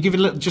about it. Can you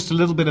give just a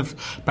little bit of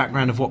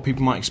background of what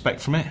people might expect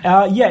from it?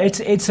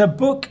 It's a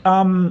book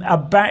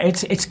about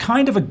it's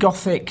kind of a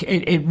gothic.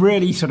 It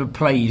really sort of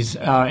plays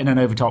in an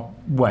overtop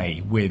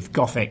way with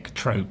gothic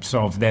tropes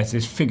of there's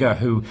this figure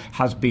who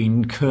has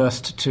been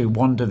cursed to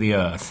wander the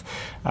earth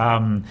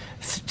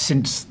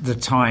since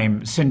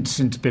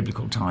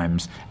biblical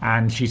times,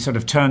 and she sort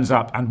of turns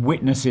up and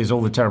witnesses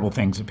all the terrible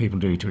things that people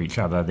do to each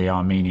other, the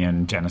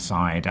Armenian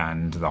genocide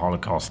and the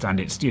Holocaust, and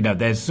it's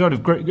there's sort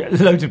of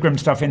loads of grim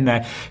stuff in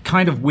there,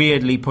 kind of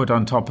weirdly put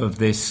on top of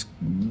this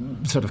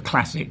sort of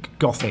classic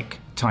gothic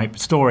type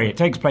story. It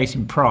takes place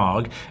in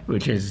Prague,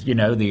 which is,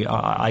 the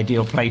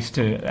ideal place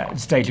to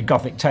stage a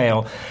gothic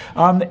tale.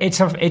 It's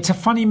a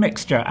funny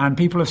mixture, and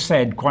people have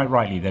said quite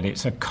rightly that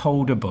it's a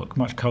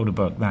much colder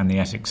book than The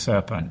Essex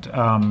Serpent.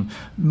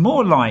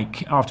 More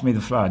like After Me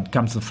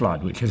Comes the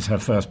Flood, which is her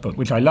first book,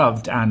 which I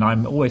loved, and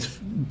I'm always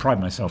pride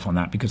myself on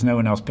that because no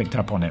one else picked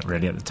up on it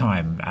really at the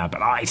time,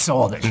 but I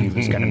saw that she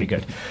was going to be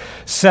good.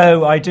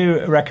 So I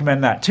do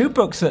recommend that. Two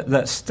books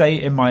that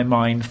stay in my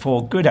mind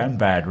for good and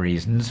bad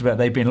reasons, but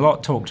they've been a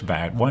lot talked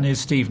about. One is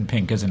Steven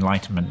Pinker's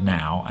Enlightenment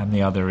Now, and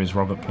the other is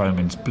Robert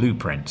Plomin's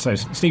Blueprint. So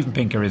Steven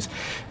Pinker is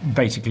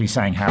basically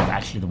saying how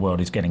actually the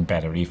world is getting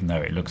better, even though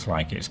it looks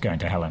like it's going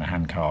to hell in a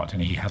handcart,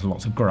 and he has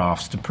lots of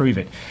graphs to prove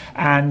it.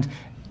 And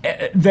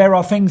there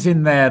are things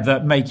in there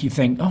that make you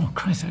think, oh,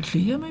 Christ,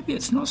 actually, yeah, maybe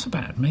it's not so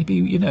bad.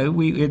 Maybe,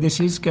 this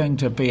is going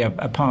to be a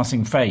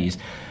passing phase.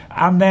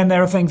 And then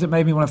there are things that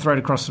made me want to throw it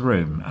across the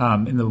room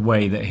in the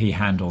way that he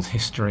handles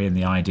history and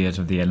the ideas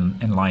of the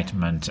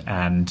Enlightenment,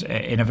 and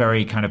in a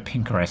very kind of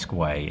Pinkeresque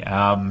way.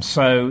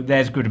 So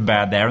there's good and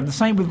bad there. And the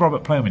same with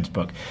Robert Plomin's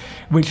book,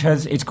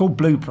 it's called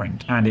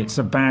Blueprint, and it's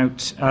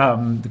about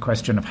the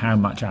question of how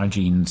much our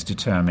genes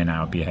determine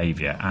our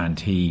behaviour, and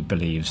he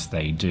believes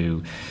they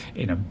do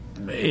in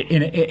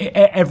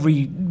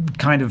every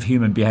kind of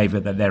human behaviour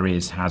that there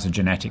is has a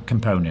genetic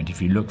component. If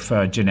you look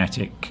for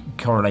genetic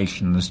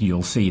correlations,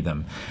 you'll see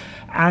them.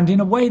 And in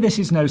a way, this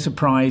is no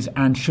surprise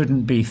and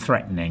shouldn't be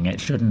threatening. It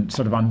shouldn't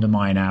sort of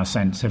undermine our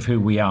sense of who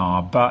we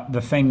are. But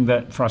the thing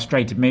that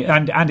frustrated me,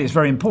 and it's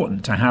very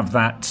important to have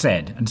that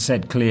said, and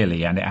said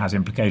clearly, and it has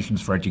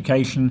implications for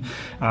education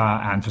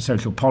and for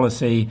social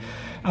policy.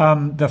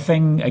 The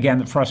thing, again,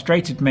 that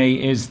frustrated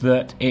me is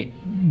that it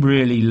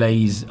really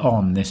lays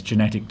on this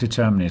genetic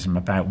determinism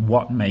about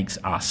what makes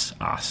us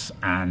us.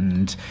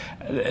 And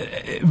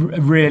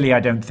really,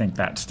 I don't think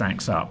that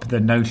stacks up. The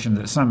notion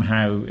that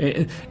somehow,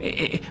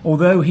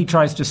 although he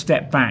tries to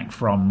step back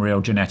from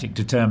real genetic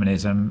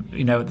determinism,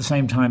 at the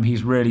same time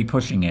he's really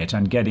pushing it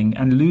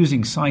and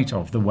losing sight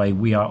of the way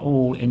we are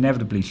all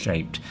inevitably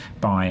shaped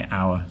by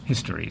our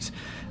histories.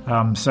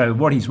 So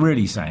what he's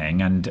really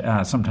saying, and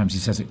sometimes he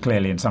says it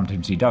clearly and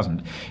sometimes he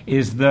doesn't,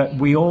 is that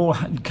we all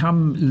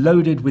come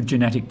loaded with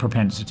genetic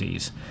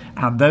propensities,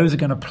 and those are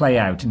going to play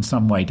out in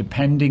some way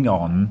depending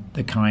on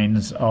the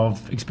kinds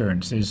of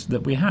experiences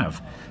that we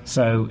have.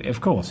 So,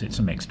 of course, it's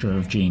a mixture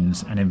of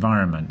genes and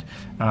environment,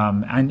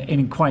 and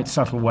in quite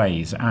subtle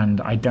ways, and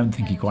I don't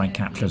think he quite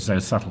captures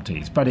those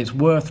subtleties. But it's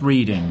worth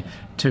reading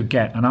to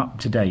get an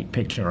up-to-date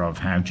picture of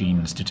how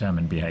genes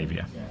determine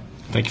behaviour.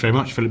 Thank you very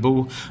much, Philip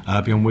Ball.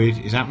 Beyond Weird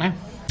is out now.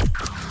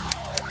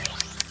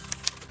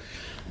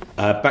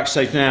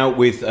 Backstage now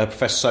with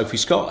Professor Sophie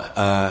Scott,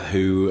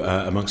 who,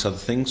 amongst other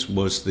things,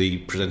 was the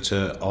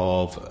presenter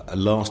of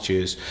last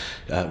year's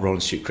Royal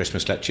Institute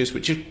Christmas Lectures,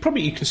 which is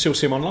probably, you can still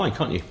see them online,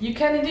 can't you? You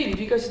can indeed. If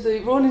you go to the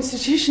Royal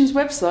Institution's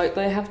website,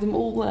 they have them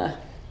all there.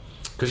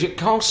 Because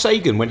Carl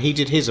Sagan, when he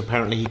did his,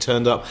 apparently he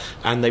turned up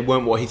and they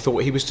weren't what he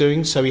thought he was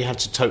doing, so he had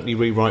to totally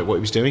rewrite what he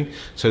was doing.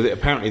 So that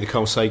apparently the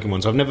Carl Sagan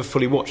ones, I've never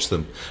fully watched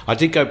them. I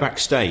did go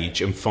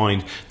backstage and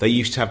find they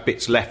used to have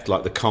bits left,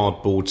 like the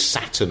cardboard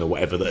Saturn or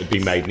whatever that had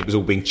been made, and it was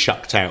all being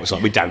chucked out. It's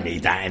like, we don't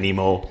need that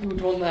anymore. Who would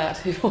want that?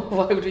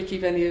 Why would we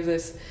keep any of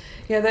this?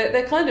 Yeah,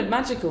 they're kind of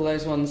magical,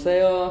 those ones.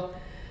 They are...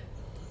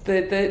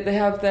 They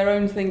have their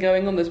own thing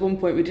going on. There's one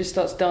point where he just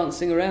starts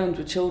dancing around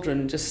with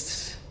children,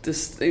 just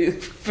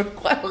for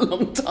quite a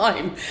long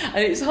time, and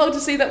it's hard to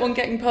see that one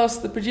getting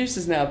past the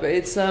producers now, but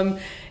it's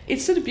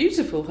sort of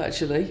beautiful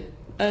actually,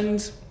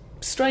 and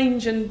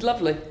strange and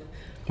lovely.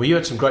 Well, you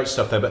had some great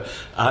stuff there, but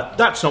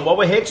that's not what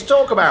we're here to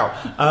talk about.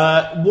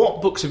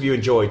 What books have you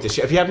enjoyed this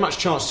year? Have you had much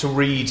chance to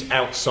read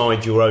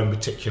outside your own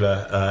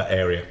particular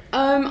area?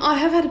 I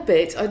have had a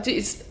bit.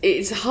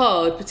 It's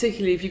hard,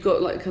 particularly if you've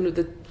got like kind of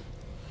the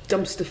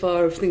dumpster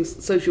fire of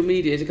things, social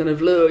media, to kind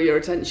of lure your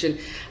attention.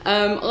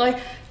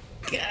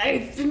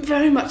 I've been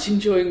very much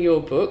enjoying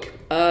your book,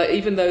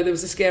 even though there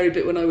was a scary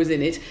bit when I was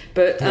in it.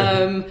 But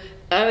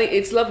I think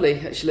it's lovely,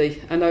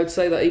 actually. And I would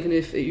say that even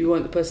if you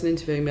weren't the person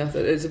interviewing me, I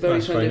thought it was a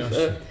very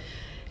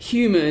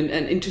human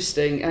and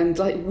interesting and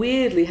like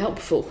weirdly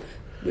helpful.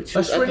 That's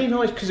really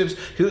nice, because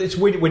it's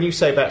weird when you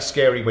say about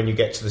scary when you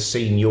get to the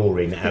scene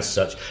you're in as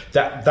such.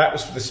 That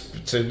was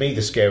to me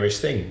the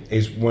scariest thing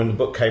is when the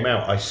book came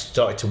out. I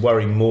started to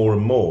worry more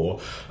and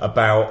more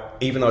about,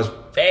 even though I was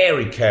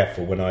very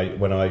careful when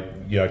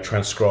I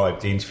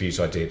transcribed the interviews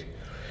I did.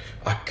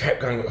 I kept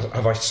going,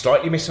 have I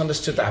slightly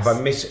misunderstood that? Have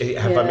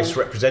I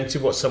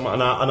misrepresented what someone...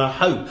 And I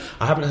hope...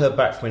 I haven't heard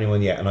back from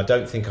anyone yet, and I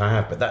don't think I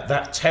have, but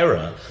that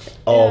terror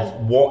of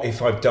what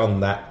if I've done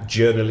that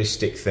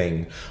journalistic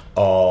thing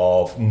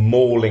of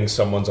mauling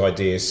someone's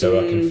ideas so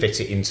I can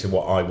fit it into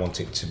what I want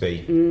it to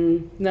be.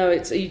 No,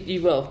 it's...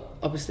 well,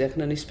 obviously I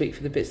can only speak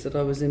for the bits that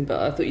I was in, but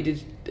I thought you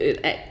did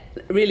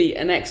really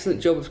an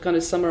excellent job of kind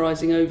of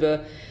summarising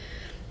over...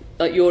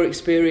 like your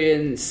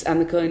experience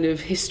and the kind of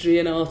history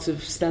and art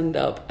of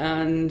stand-up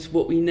and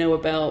what we know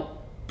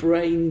about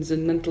brains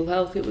and mental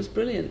health. It was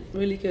brilliant,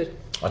 really good.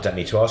 I don't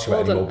need to ask you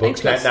about any more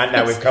books.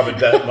 Now we've covered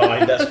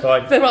mine, that's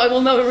fine. I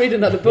will never read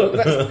another book.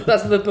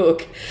 That's the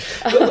book.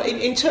 Well,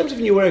 in terms of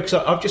new area, because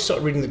I've just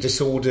started reading the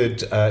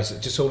Disordered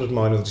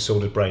Mind or the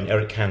Disordered Brain,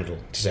 Eric Kandel.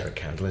 It is Eric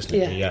Kandel, isn't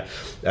it?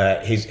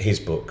 Yeah. His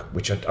book,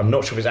 which I'm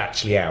not sure if it's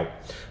actually out.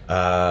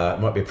 It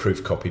might be a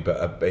proof copy,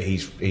 but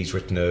he's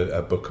written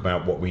a book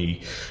about what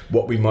we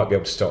might be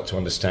able to start to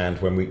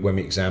understand when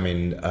we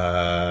examine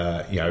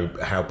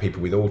how people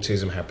with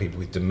autism, how people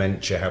with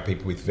dementia, how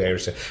people with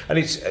various, and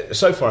it's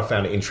so far I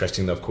found it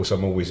interesting. Though of course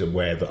I'm always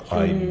aware that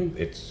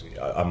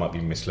I might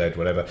be misled,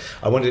 whatever.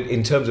 I wondered,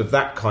 in terms of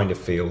that kind of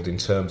field, in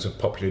terms of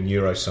popular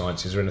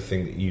neuroscience, is there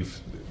anything that you've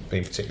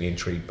been particularly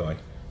intrigued by?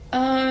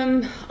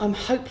 I'm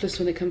hopeless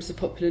when it comes to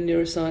popular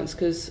neuroscience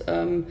because.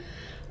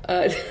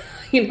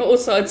 All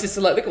scientists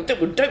are like,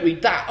 don't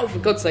read that. Oh, for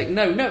God's sake,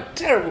 no,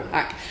 terrible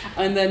hack.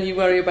 And then you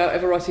worry about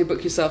ever writing a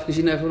book yourself because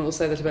you know everyone will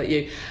say that about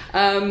you.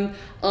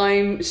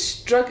 I'm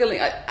struggling.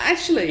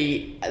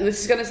 Actually, this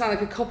is going to sound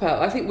like a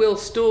cop-out. I think Will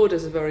Storr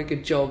does a very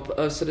good job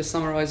of sort of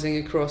summarising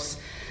across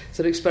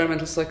sort of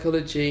experimental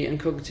psychology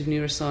and cognitive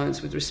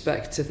neuroscience with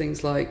respect to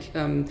things like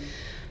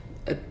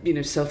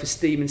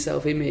self-esteem and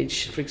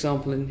self-image, for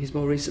example, in his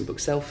more recent book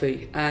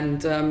Selfie.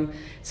 And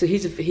so he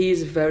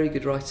is a very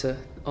good writer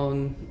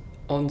on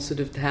sort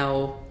of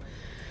how,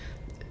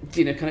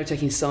 kind of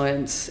taking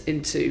science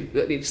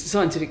into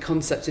scientific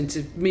concepts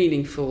into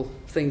meaningful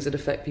things that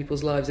affect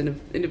people's lives in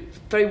a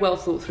very well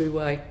thought through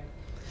way.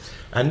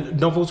 And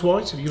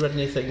novels-wise, have you read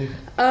anything?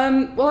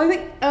 Well, I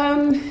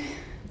think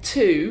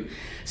two.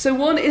 So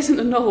one isn't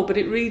a novel, but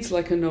it reads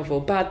like a novel.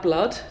 Bad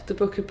Blood, the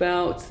book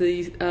about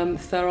the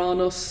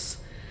Theranos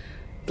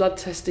blood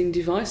testing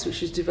device, which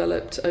was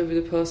developed over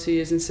the past few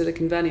years in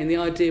Silicon Valley, and the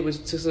idea was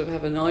to sort of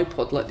have an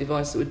iPod-like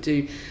device that would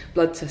do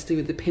blood testing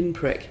with the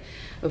pinprick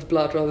of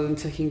blood rather than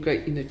taking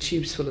great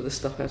tubes full of the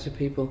stuff out of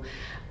people.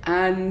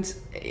 And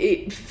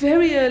it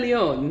very early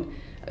on,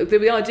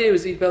 the idea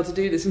was you'd be able to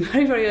do this, and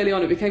very, very early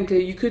on it became clear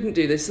you couldn't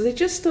do this, so they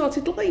just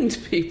started lying to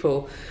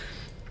people.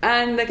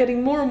 And they're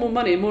getting more and more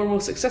money and more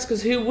success,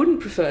 because who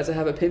wouldn't prefer to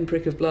have a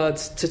pinprick of blood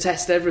to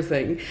test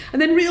everything?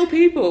 And then real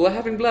people are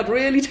having blood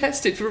really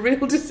tested for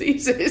real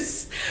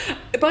diseases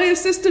by a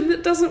system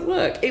that doesn't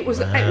work. It was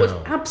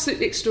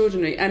absolutely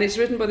extraordinary, and it's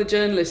written by the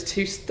journalist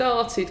who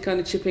started kind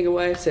of chipping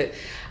away at it.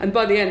 And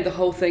by the end, the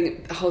whole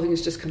thing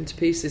has just come to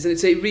pieces.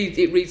 And it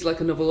reads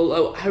like a novel,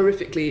 although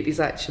horrifically it is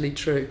actually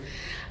true.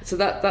 So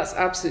that's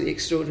absolutely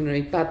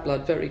extraordinary. Bad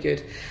Blood, very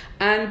good.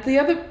 And the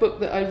other book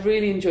that I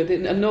really enjoyed,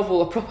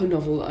 a proper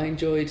novel that I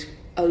enjoyed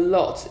a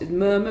lot, is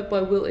Murmur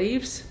by Will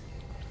Eaves,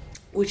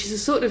 which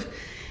is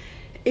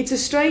it's a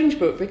strange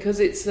book because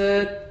it's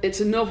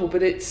a novel,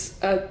 but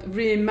it's a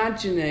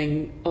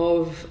reimagining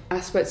of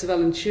aspects of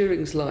Alan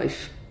Turing's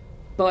life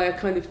by a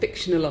kind of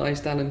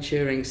fictionalised Alan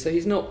Turing. So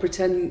he's not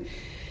pretending.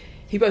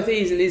 He both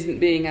is and isn't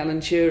being Alan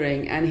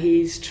Turing, and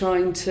he's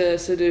trying to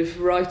sort of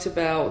write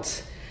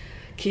about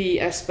key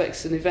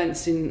aspects and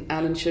events in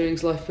Alan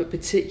Turing's life, but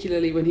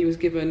particularly when he was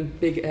given,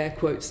 big air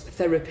quotes,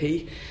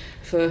 therapy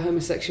for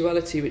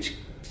homosexuality, which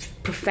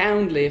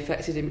profoundly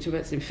affected him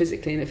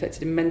physically and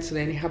affected him mentally,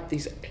 and he had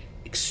these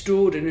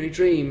extraordinary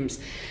dreams.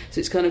 So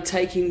it's kind of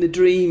taking the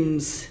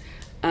dreams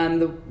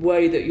and the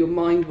way that your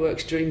mind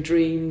works during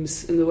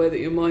dreams and the way that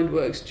your mind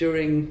works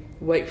during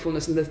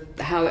wakefulness and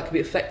how that can be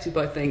affected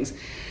by things.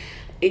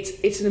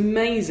 It's an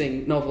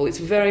amazing novel. It's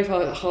very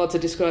hard to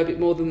describe it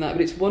more than that,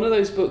 but it's one of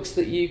those books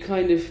that you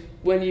kind of,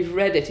 when you've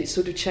read it, it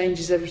sort of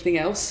changes everything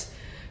else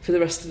for the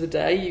rest of the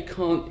day.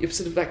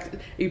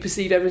 You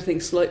perceive everything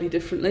slightly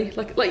differently.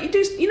 Like you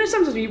do,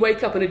 sometimes when you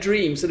wake up and a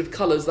dream sort of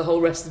colours the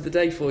whole rest of the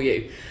day for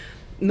you.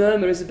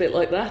 Murmur is a bit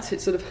like that.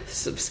 It sort of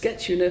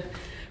sketches you in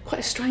quite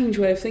a strange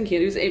way of thinking.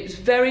 It was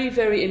very,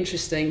 very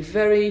interesting.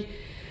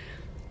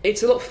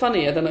 It's a lot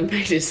funnier than I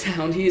made it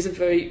sound. He is a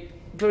very,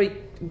 very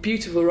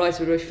beautiful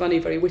writer, a very funny,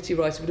 very witty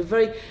writer, but a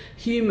very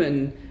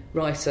human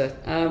writer.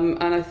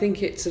 And I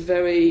think it's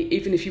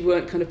even if you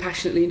weren't kind of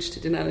passionately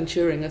interested in Alan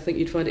Turing, I think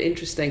you'd find it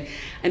interesting.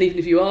 And even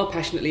if you are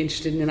passionately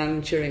interested in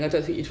Alan Turing, I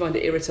don't think you'd find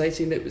it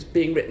irritating that it was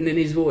being written in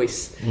his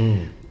voice.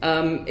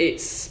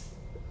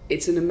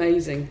 It's an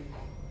amazing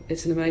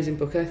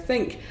book. I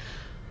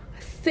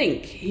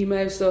think he may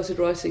have started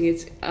writing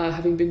it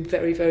having been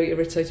very, very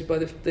irritated by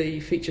the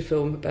feature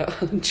film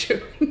about Alan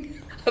Turing.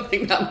 I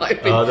think that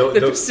might be the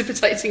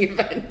precipitating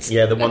event.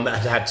 Yeah, the one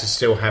that had to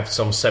still have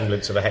some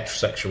semblance of a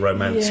heterosexual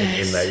romance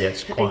in there. Yeah,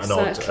 it's quite an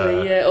odd...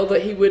 Exactly, although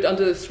he would,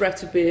 under the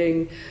threat of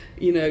being,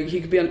 he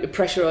could be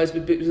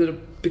pressurised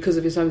because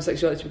of his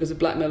homosexuality, because of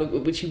blackmail,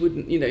 which he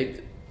wouldn't,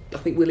 I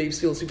think Will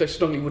Eaves feels very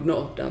strongly would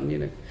not have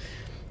done,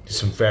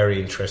 Some very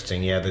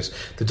interesting, there's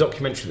the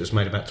documentary that was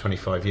made about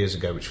 25 years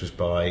ago, which was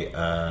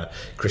by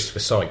Christopher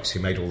Sykes, who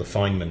made all the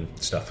Feynman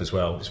stuff as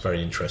well. It's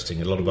very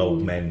interesting. A lot of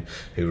old men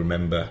who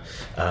remember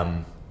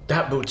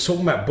that. But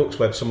talking about books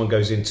where someone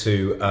goes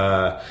into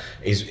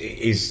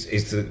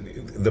is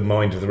the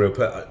mind of the real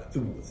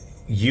person.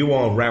 You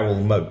Are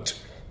Raoul Moat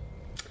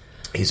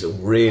is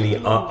really...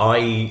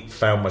 I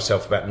found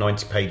myself about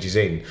 90 pages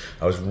in.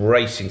 I was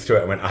racing through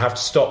it. I went, I have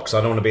to stop because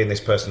I don't want to be in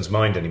this person's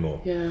mind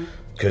anymore. Yeah.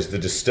 Because the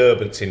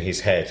disturbance in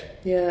his head,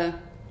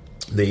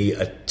 the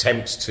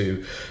attempts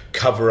to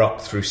cover up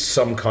through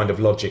some kind of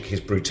logic his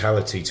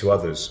brutality to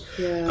others.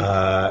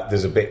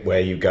 There's a bit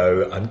where you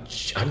go, I'm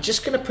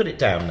just going to put it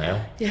down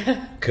now,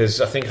 because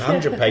I think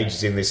 100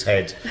 pages in this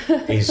head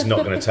is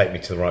not going to take me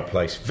to the right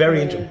place.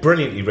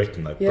 Brilliantly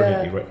written though,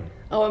 brilliantly written.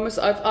 Oh,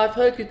 I've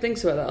heard good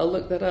things about that. I'll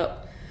look that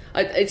up.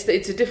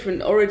 It's a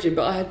different origin,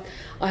 but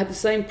I had the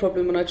same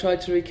problem when I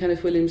tried to read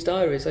Kenneth Williams'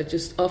 diaries.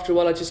 After a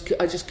while I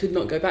just could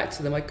not go back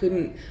to them. I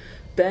couldn't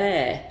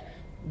bear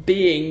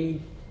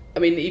being. I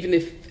mean, even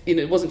if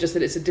it wasn't just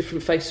that it's a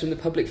different face from the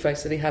public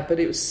face that he had, but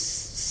it was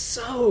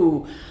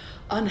so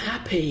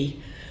unhappy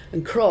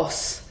and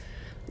cross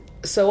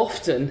so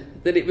often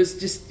that it was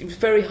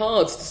very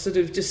hard to sort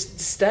of just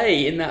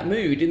stay in that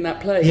mood, in that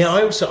place. Yeah,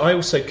 I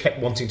also kept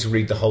wanting to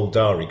read the whole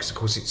diary because, of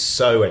course, it's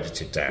so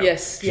edited down.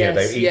 Yes.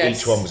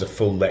 Each one was a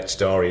full-length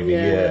diary of a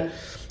year.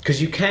 Because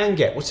you can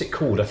get, what's it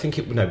called? I think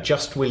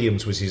Just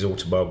Williams was his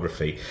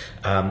autobiography.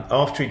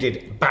 After he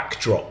did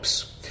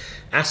Backdrops.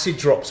 Acid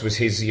Drops was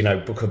his,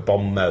 book of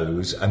bon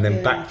mots, and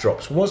then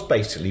Backdrops was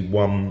basically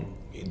one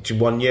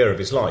year of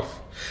his life.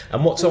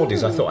 And what's odd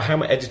is I thought,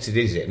 how edited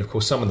is it? And of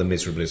course some of the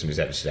miserablism is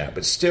edited out,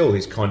 but still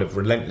his kind of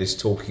relentless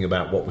talking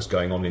about what was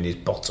going on in his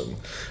bottom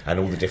and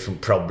all the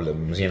different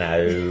problems,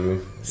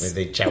 with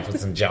the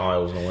Chalfont and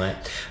Giles and all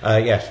that.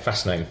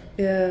 Fascinating.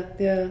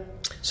 Yeah.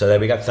 So there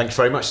we go. Thank you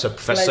very much,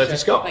 Professor Sophie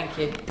Scott. Thank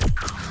you.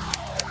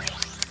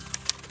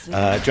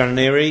 Joanna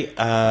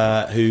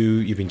Neary, who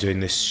you've been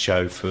doing this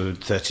show for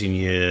 13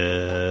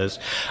 years,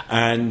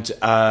 and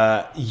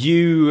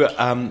you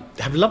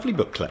have a lovely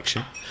book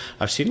collection.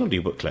 I've seen a lovely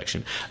book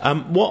collection.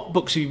 What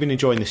books have you been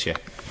enjoying this year?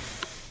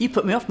 You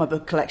put me off my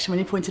book collection when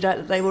you pointed out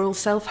that they were all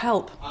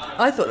self-help.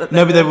 I thought that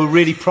No, but they were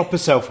really proper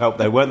self-help,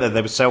 though, weren't they?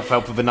 They were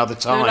self-help of another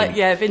time. Like,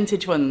 yeah,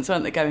 vintage ones,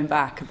 weren't they, going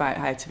back about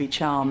how to be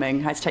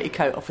charming, how to take your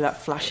coat off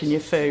without flashing your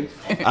foo.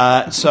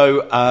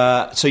 So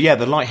yeah,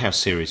 the Lighthouse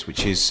series,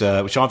 which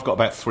I've got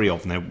about 3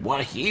 of, and they're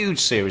a huge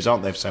series,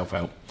 aren't they, of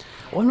self-help?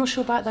 Well, I'm not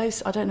sure about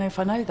those. I don't know if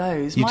I know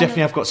those. You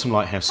definitely have got some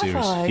Lighthouse series.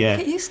 Have I? Yeah.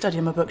 You study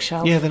on my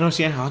bookshelf. Yeah, they're nice.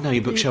 Yeah, I know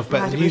your bookshelf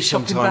better than you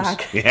sometimes.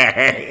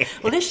 Yeah.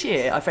 Well, this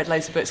year I've read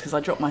loads of books because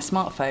I dropped my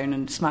smartphone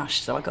and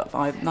smashed, so I got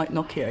my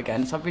Nokia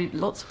again. So I've read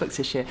lots of books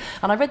this year.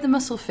 And I read The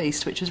Muscle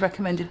Feast, which was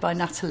recommended by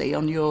Natalie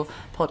on your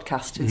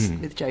podcast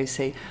with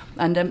Josie.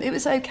 And it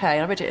was okay.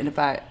 I read it in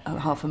about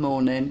half a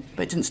morning,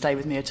 but it didn't stay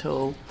with me at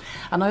all.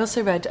 And I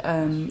also read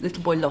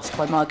Little Boy Lost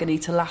by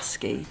Margarita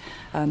Lasky,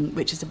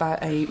 which is about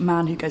a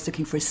man who goes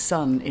looking for his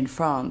son in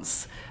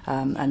France.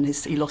 And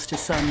he lost his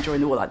son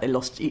during the war, like they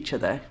lost each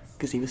other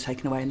because he was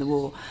taken away in the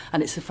war.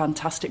 And it's a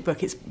fantastic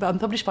book. It's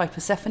published by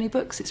Persephone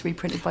Books. It's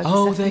reprinted by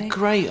Persephone. Oh, they're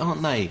great,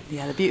 aren't they?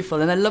 Yeah, they're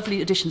beautiful, and they're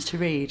lovely editions to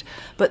read.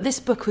 But this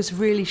book was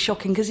really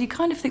shocking because you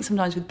kind of think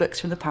sometimes with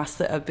books from the past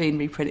that have been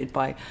reprinted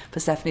by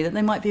Persephone that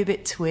they might be a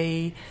bit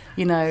twee,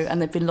 you know,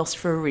 and they've been lost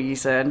for a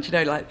reason, you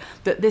know, like.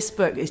 But this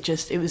book is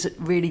just, it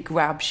really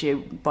grabs you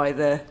by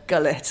the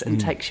gullet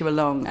and takes you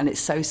along, and it's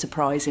so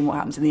surprising what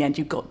happens in the end.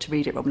 You've got to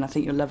read it, Robin. I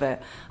think you'll love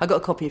it. I got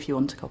a copy if you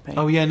want a copy.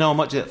 Oh yeah, no, I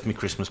might do that for my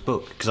Christmas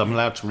book because I'm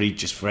allowed to read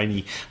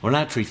I'm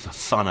allowed to read for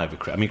fun over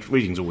Christmas. I mean,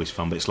 reading's always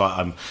fun, but it's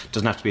like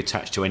doesn't have to be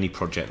attached to any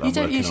project that I'm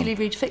working on. You don't usually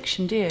read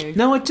fiction, do you?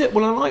 No, I do.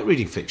 Well, I like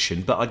reading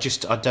fiction, but I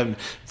don't.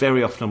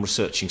 Very often, I'm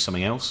researching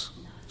something else.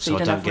 So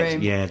I don't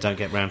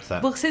get round to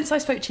that. Well, since I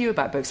spoke to you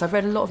about books, I've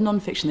read a lot of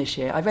non-fiction this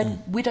year. I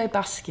read Widow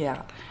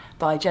Basquiat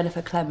by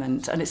Jennifer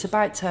Clement, and it's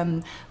about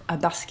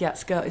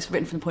Basquiat's girl. It's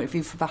written from the point of view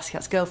of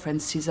Basquiat's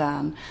girlfriend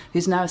Suzanne,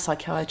 who's now a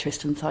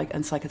psychiatrist and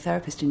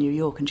psychotherapist in New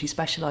York, and she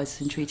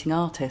specialises in treating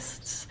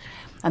artists.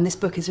 And this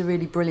book is a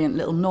really brilliant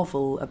little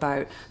novel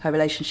about her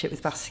relationship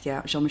with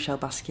Basquiat, Jean-Michel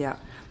Basquiat,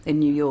 in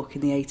New York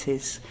in the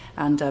 80s,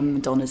 and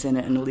Madonna's in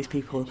it and all these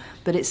people.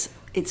 But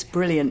it's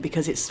brilliant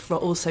because it's for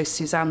also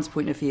Suzanne's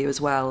point of view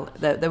as well.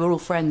 They were all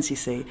friends, you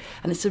see.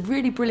 And it's a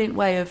really brilliant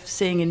way of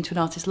seeing into an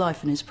artist's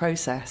life and his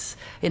process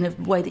in a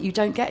way that you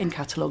don't get in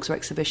catalogues or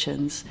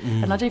exhibitions.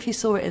 And I don't know if you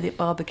saw it at the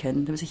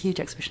Barbican. There was a huge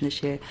exhibition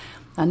this year.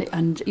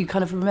 And you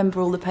kind of remember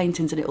all the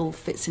paintings and it all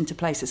fits into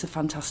place. It's a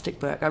fantastic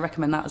book. I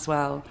recommend that as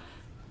well.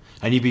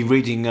 And you've been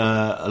reading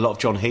a lot of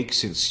John Higgs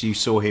since you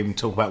saw him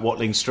talk about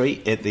Watling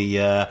Street at the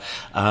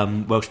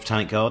Welsh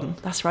Botanic Garden.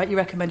 That's right, you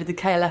recommended the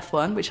KLF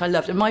one, which I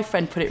loved. And my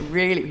friend he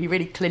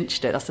really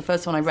clinched it. That's the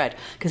first one I read,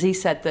 because he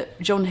said that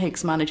John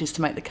Higgs manages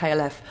to make the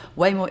KLF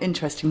way more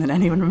interesting than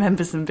anyone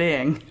remembers them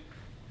being.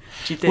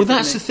 Well,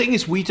 that's the thing,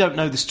 is we don't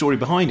know the story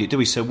behind it, do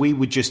we? So we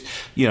would just,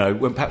 you know,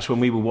 when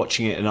we were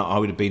watching it, and I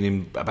would have been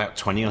in about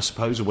 20, I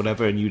suppose, or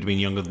whatever, and you'd have been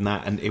younger than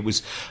that, and it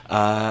was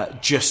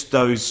just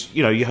those,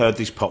 you know, you heard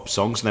these pop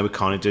songs, and they were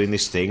kind of doing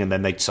this thing, and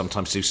then they'd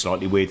sometimes do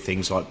slightly weird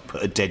things, like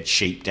put a dead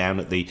sheep down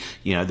at the,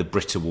 you know, the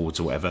Brit Awards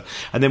or whatever.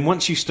 And then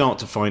once you start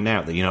to find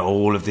out that, you know,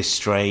 all of this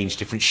strange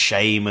different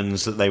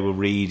shamans that they were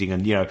reading,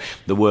 and, you know,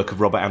 the work of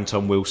Robert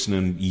Anton Wilson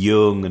and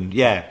Jung, and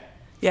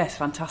Yes,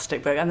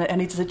 fantastic book. And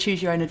he does a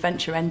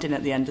choose-your-own-adventure ending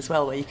at the end as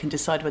well, where you can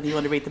decide whether you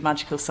want to read the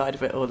magical side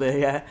of it or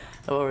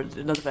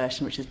another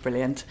version, which is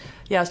brilliant.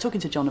 Yeah, I was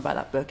talking to John about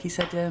that book. He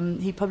said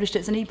he published it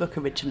as an e-book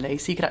originally,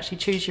 so you could actually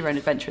choose your own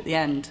adventure at the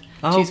end.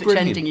 Choose which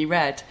ending you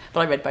read. But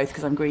I read both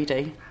because I'm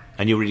greedy.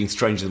 And you're reading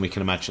Stranger Than We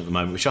Can Imagine at the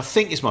moment, which I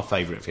think is my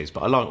favourite of his,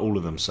 but I like all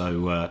of them,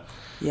 so...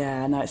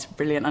 Yeah, no, it's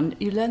brilliant. And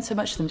you learn so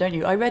much from them, don't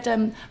you? I read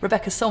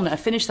Rebecca Solnit. I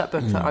finished that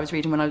book that I was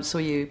reading when I saw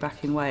you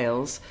back in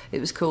Wales. It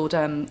was called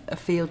A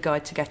Field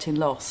Guide to Getting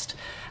Lost.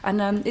 And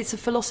it's a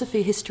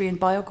philosophy, history and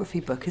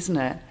biography book, isn't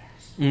it?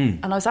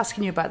 And I was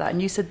asking you about that,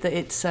 and you said that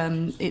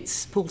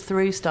it's Paul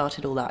Theroux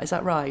started all that. Is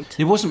that right?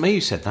 It wasn't me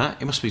who said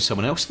that. It must be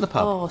someone else in the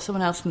pub. Oh,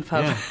 someone else in the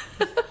pub.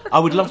 Yeah. I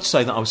would love to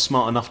say that I was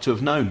smart enough to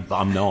have known, but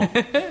I'm not.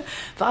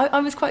 But I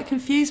was quite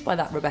confused by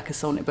that Rebecca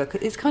Solnit book.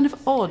 It's kind of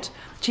odd.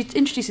 She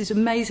introduces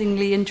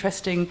amazingly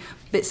interesting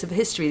bits of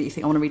history that you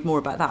think, I want to read more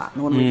about that,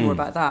 and I want to read more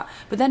about that.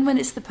 But then when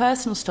it's the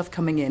personal stuff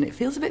coming in, it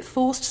feels a bit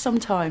forced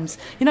sometimes.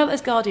 You know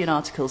those Guardian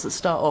articles that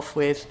start off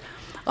with,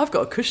 I've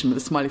got a cushion with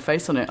a smiley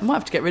face on it, I might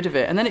have to get rid of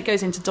it. And then it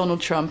goes into Donald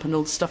Trump and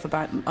all the stuff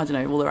about, I don't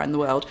know, all around the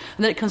world.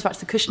 And then it comes back to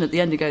the cushion at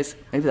the end and goes,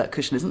 maybe that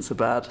cushion isn't so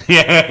bad.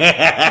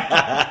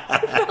 I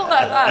felt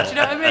like that, do you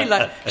know what I mean?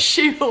 Like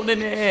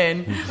shoehorning it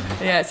in.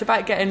 Yeah, it's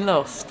about getting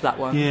lost, that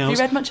one. Yeah, have you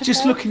read much of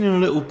just that? Looking in a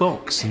little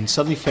box and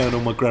suddenly found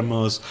all my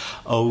grandma's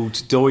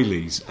old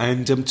doilies.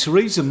 And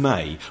Theresa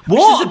May...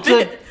 Which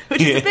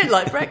is a bit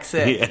like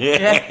Brexit.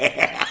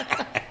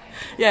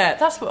 Yeah,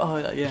 that's what...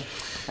 Oh, yeah.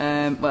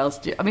 What else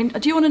do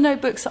you want to know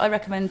books that I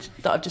recommend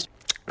that I've just...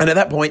 And at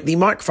that point, the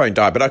microphone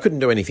died, but I couldn't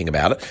do anything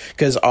about it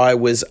because I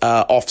was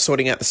off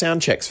sorting out the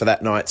sound checks for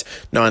that night's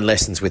 9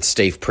 Lessons with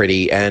Steve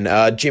Pretty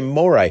and Jim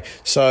Moray.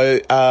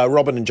 So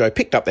Robin and Joe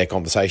picked up their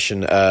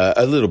conversation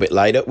a little bit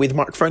later with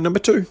microphone number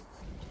 2.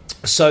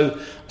 So,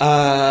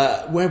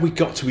 where we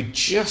got to,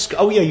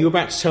 you were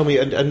about to tell me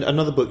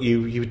another book.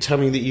 You were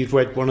telling me that you'd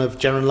read one of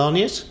Jaron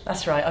Lanier's?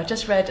 That's right. I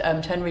just read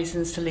 10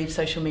 Reasons to Leave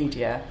Social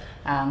Media,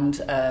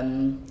 and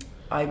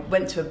I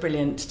went to a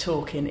brilliant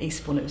talk in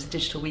Eastbourne. It was a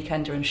digital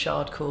weekender, and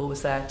Shard Kaur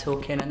was there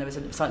talking, and there was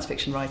a science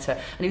fiction writer,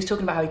 and he was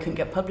talking about how he couldn't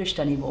get published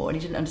anymore, and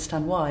he didn't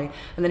understand why.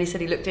 And then he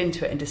said he looked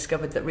into it and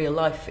discovered that real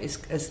life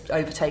has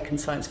overtaken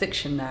science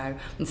fiction now,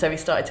 and so he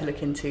started to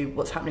look into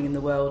what's happening in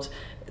the world.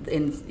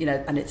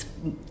 And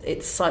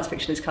it's science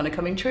fiction is kind of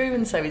coming true,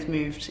 and so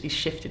he's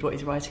shifted what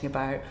he's writing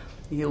about.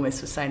 He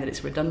almost was saying that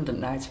it's redundant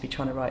now to be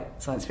trying to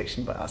write science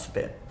fiction, but that's a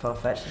bit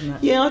far-fetched, isn't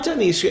it? Yeah, I don't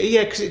think it's...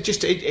 Yeah, because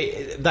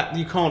that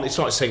you can't... It's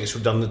like saying it's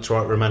redundant to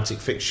write romantic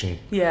fiction.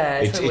 Yeah,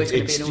 it's always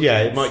going to be an audience. Yeah,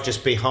 it might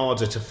just be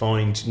harder to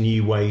find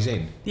new ways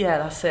in. Yeah,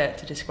 that's it,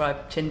 to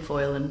describe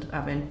tinfoil and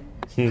having...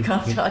 I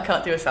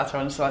can't do a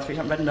satire on science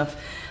fiction, I haven't read enough.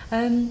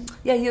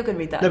 You're going to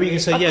read that. No, but you can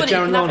say,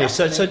 Jaron Lanier.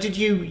 So did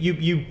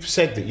you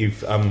said that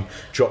you've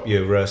dropped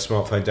your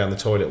smartphone down the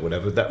toilet or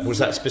whatever. Was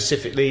that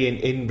specifically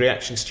in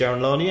reaction to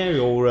Jaron Lanier,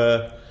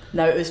 or...?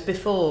 No, it was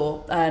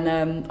before,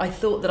 and I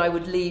thought that I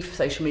would leave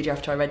social media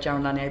after I read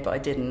Jaron Lanier, but I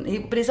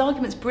didn't. But his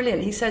argument's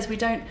brilliant. He says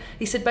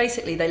he said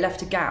basically they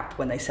left a gap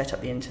when they set up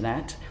the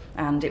internet,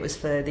 and it was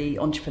for the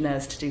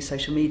entrepreneurs to do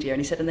social media. And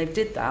he said, and they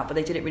did that, but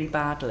they did it really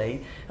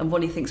badly. And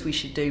what he thinks we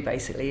should do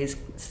basically is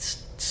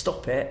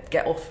stop it,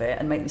 get off it,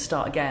 and make them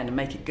start again and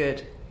make it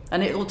good.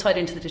 And it all tied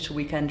into the Digital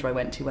Weekender I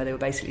went to, where they were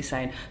basically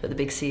saying that the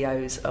big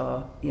CEOs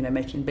are,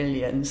 making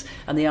billions,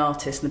 and the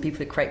artists and the people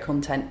that create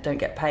content don't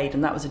get paid,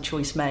 and that was a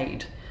choice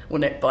made,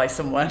 wasn't it, by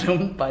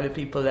someone, by the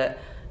people that,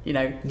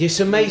 It's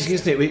amazing,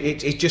 isn't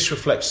it? It just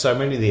reflects so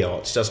many of the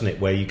arts, doesn't it?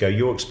 Where you go,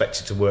 you're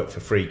expected to work for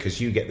free because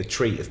you get the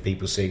treat of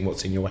people seeing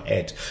what's in your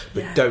head,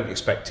 but don't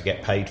expect to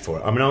get paid for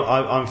it. I mean,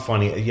 I'm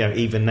finding,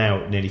 even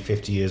now, at nearly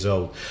 50 years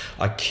old,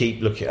 I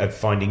keep looking at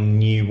finding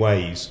new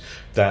ways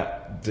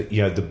that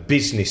the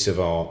business of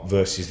art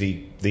versus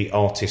the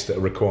artists that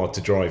are required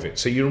to drive it.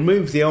 So you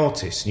remove the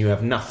artists and you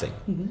have nothing.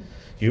 Mm-hmm.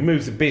 You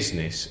remove the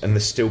business, and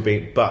there's still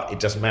but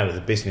it doesn't matter.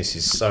 The business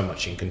is so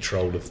much in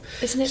control of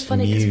Isn't it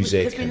funny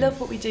music. Because we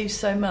love what we do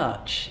so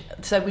much.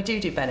 So we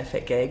do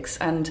benefit gigs,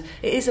 and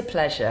it is a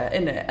pleasure,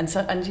 isn't it?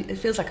 And it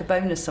feels like a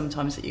bonus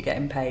sometimes that you're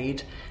getting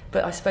paid.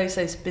 But I suppose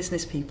those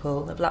business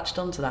people have latched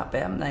onto that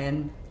bit, haven't they?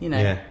 And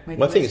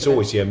Well, I think it's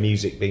always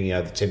music being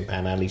the Tin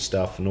Pan Alley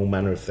stuff and all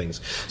manner of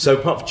things. So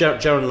apart from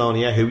Jaron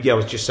Lanier, who I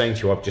was just saying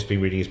to you, I've just been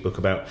reading his book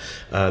about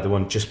the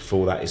one just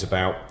before that is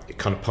about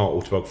kind of part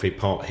autobiography,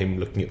 part him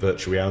looking at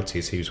virtual reality,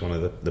 as he was one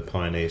of the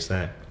pioneers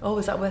there. Oh,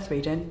 is that worth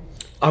reading?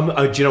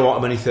 Do you know what?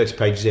 I'm only 30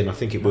 pages in. I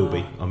think it will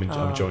be. I'm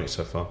enjoying it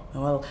so far.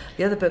 Well,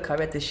 the other book I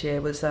read this year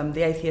was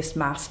The Atheist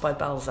Mass by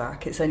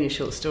Balzac. It's only a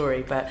short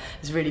story, but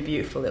it's a really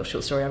beautiful little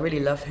short story. I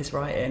really love his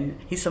writing.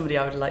 He's somebody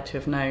I would like to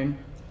have known.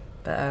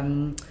 But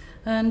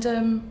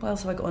what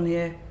else have I got on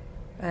here?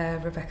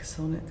 Rebecca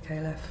Solnit, the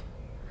KLF.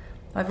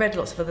 I've read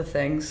lots of other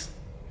things.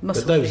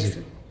 Muscle Feast.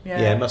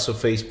 Yeah, Muscle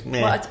Feast.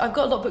 Yeah. Well, I've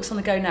got a lot of books on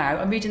the go now.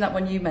 I'm reading that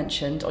one you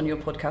mentioned on your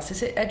podcast.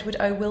 Is it Edward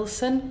O.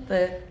 Wilson?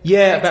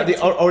 About the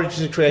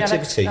origins of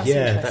creativity.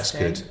 That's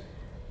good.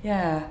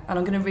 Yeah, and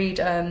I'm going to read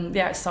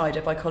The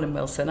Outsider by Colin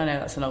Wilson. I know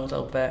that's an old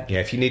book. Yeah,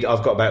 if you need,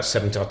 I've got about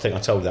 70. I think I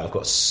told you that I've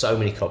got so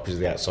many copies of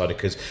The Outsider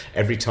because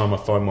every time I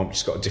find one which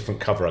has got a different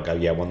cover, I go,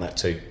 I want that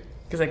too.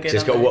 Because so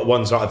it's got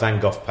one's like a Van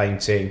Gogh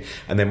painting,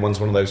 and then one's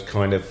one of those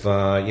kind of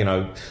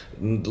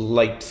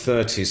late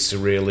 30s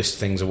surrealist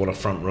things of what a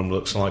front room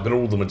looks like. But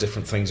all of them are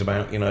different things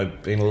about being a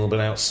little bit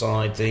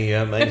outside the.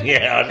 I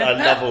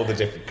love all the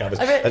different covers,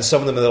 and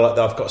some of them are like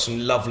I've got some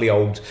lovely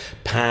old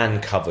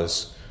pan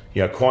covers.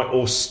 Quite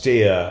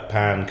austere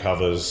pan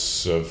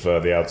covers of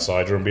The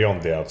Outsider and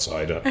Beyond The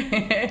Outsider.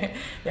 Yeah,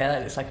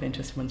 that looks like an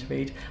interesting one to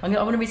read. I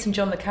want to read some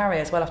John le Carré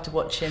as well after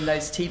watching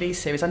those TV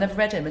series. I never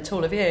read him at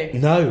all, have you?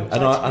 No,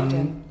 and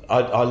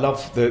I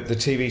love the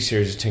TV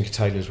series of Tinker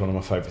Tailor is one of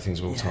my favourite things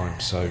of all time.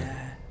 So.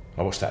 Yeah.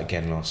 I watched that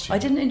again last year. I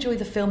didn't enjoy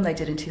the film they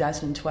did in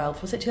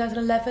 2012. Was it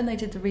 2011 they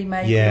did the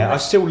remake? Yeah, I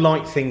still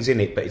like things in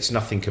it, but it's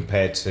nothing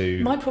compared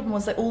to... My problem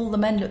was that all the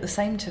men looked the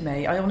same to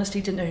me. I honestly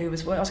didn't know who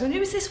was... I was going,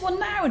 who is this one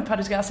now? And Paddy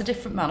was going, that's a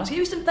different man. I was going,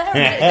 who's there a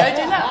minute ago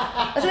doing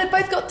that? I said, they've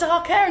both got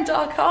dark hair and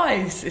dark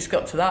eyes. It's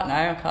got to that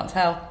now, I can't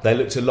tell. They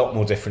looked a lot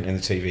more different in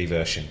the TV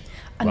version.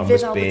 And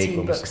Viv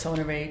Albertine books I want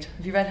to read.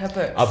 Have you read her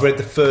books? I've read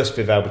the first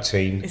Viv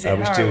Albertine, which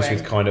deals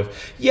with kind of...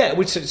 Yeah,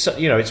 which, it's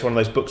one of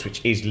those books which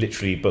is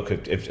literally a book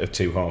of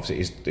two halves. It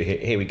is,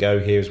 here we go,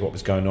 here's what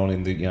was going on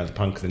in the the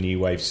punk, the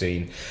new wave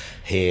scene.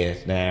 Here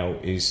now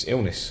is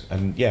illness.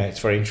 And yeah,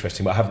 it's very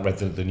interesting, but I haven't read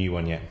the new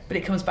one yet. But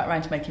it comes back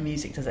round to making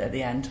music, does it, at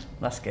the end?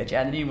 That's good,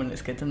 yeah. The new one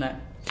looks good, doesn't it?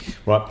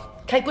 Right.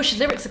 Kate Bush's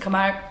lyrics have come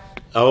out.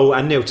 Oh,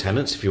 and Neil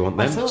Tennant's, if you want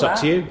them. It's up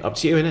to you,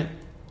 innit?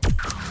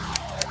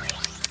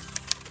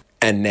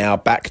 And now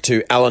back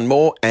to Alan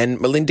Moore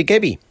and Melinda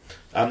Gebbie.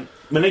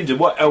 Melinda,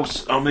 what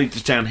else? I'll move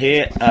this down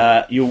here.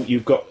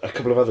 You've got a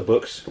couple of other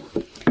books.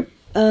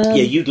 I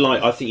think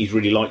you'd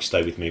really like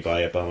Stay With Me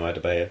by Bama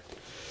Adebayo.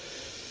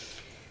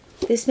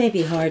 This may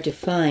be hard to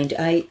find.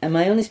 Am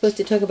I only supposed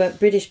to talk about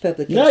British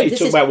publications? No, you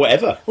talk about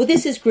whatever. Well,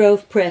 this is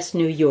Grove Press,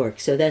 New York,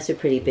 so that's a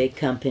pretty big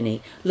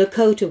company.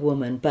 Lakota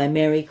Woman by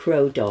Mary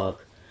Crow Dog.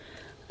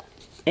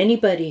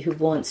 Anybody who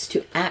wants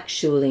to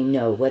actually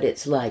know what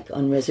it's like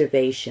on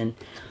reservation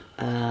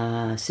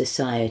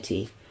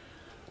society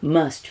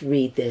must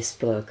read this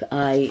book.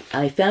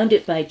 I found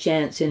it by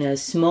chance in a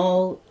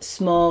small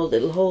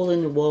little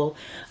hole-in-the-wall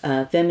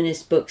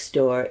feminist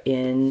bookstore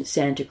in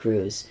Santa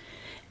Cruz.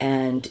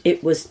 And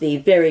it was the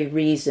very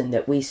reason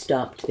that we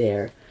stopped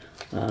there,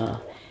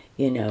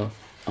 en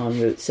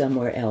route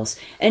somewhere else.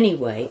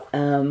 Anyway,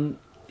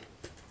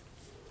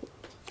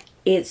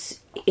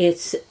 it's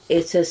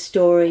a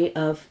story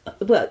of,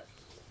 well,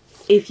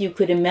 if you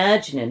could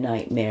imagine a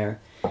nightmare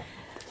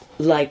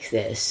like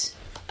this,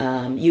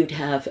 you'd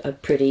have a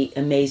pretty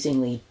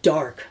amazingly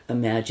dark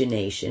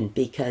imagination,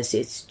 because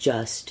it's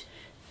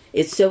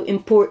so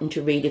important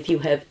to read if you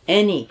have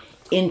any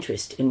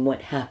interest in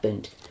what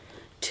happened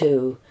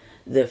to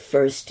the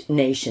First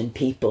Nation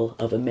people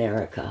of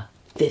America.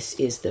 This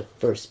is the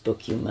first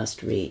book you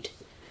must read.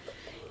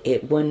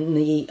 It won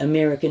the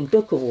American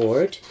Book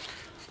Award.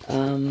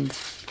 I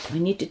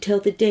need to tell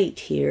the date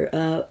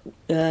here.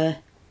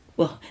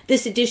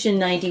 This edition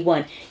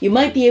 91. You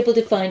might be able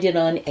to find it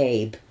on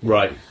Abe.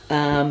 Right.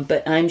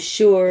 But I'm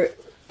sure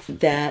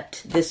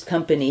that this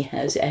company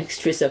has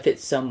extras of it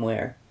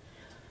somewhere.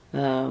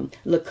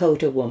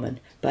 Lakota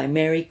Woman by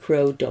Mary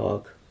Crow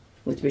Dog,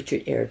 with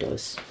Richard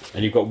Erdos.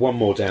 And you've got one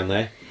more down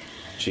there,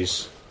 which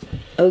is...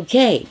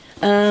 Okay.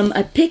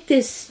 I picked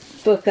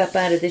this book up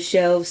out of the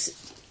shelves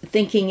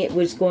thinking it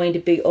was going to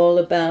be all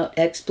about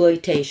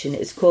exploitation.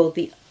 It's called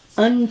The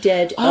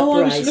Undead Uprising.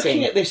 I was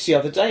looking at this the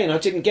other day and I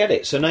didn't get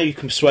it, so now you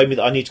can persuade me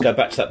that I need to go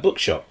back to that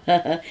bookshop.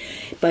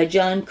 By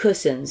John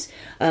Cousins.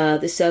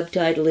 The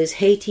subtitle is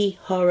Haiti,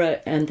 Horror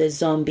and the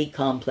Zombie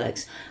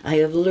Complex. I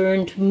have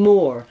learned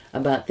more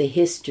about the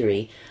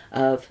history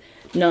of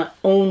not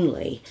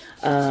only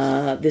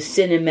the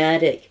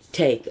cinematic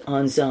take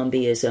on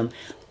zombieism,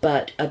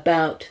 but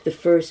about the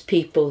first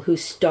people who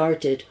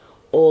started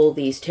all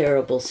these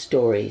terrible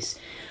stories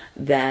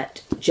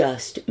that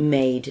just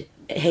made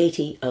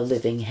Haiti a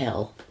living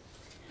hell.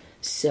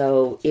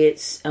 So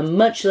it's a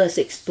much less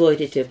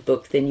exploitative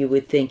book than you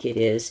would think it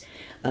is.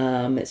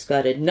 It's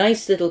got a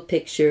nice little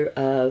picture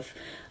of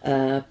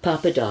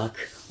Papa Doc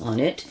on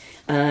it,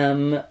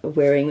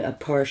 wearing a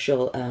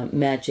partial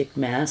magic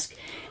mask.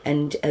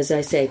 And as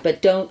I say,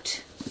 but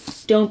don't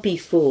be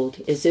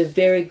fooled. It's a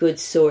very good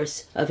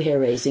source of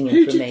hair-raising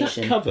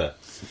information. Who did that cover?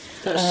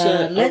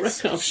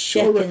 Let's I'm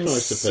sure I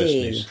recognise the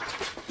see.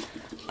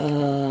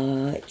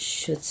 It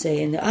should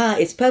say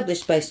it's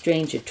published by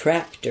Strange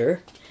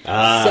Attractor. So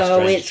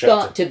Strange it's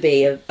Attractor. got to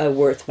be a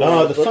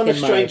worthwhile The book, fun of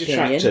in my Strange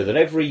opinion. Attractor, that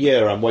every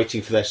year I'm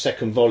waiting for their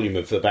second volume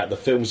about the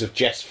films of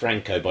Jess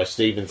Franco by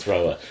Stephen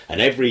Thrower,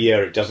 and every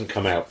year it doesn't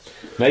come out.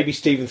 Maybe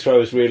Stephen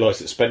Thrower's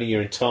realised that spending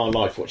your entire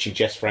life watching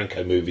Jess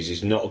Franco movies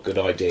is not a good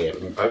idea.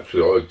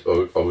 Actually,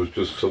 I was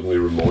just suddenly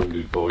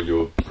reminded by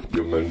your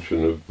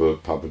mention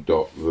of Papa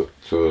Doc that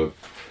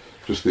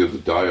just the other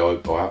day I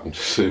happened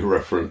to see a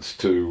reference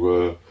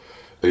to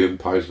Ian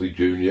Paisley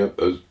Jr.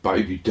 as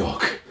Baby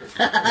Doc.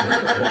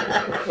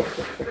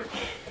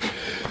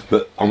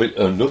 But I mean,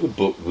 another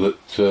book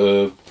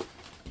that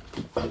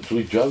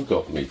actually Joe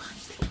got me,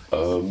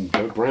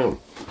 Joe Brown,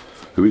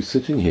 who is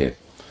sitting here.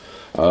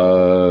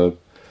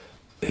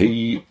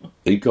 He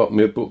got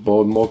me a book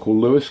by Michael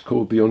Lewis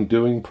called The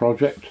Undoing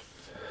Project,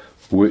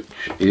 which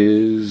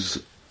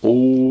is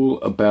all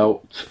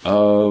about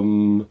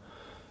Daniel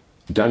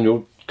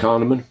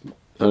Kahneman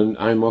and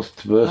Amos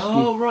Tversky.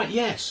 Oh, right,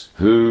 yes.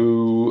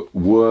 Who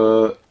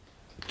were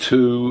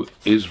two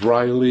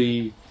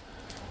Israeli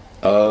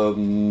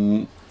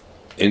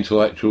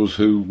intellectuals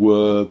who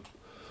were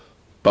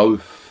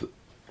both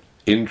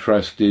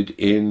interested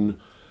in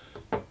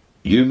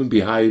human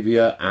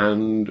behaviour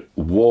and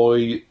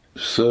why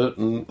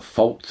certain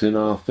faults in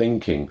our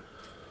thinking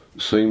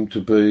seem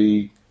to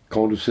be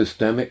kind of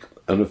systemic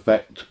and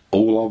affect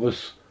all of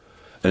us.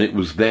 And it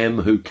was them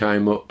who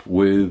came up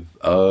with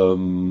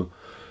the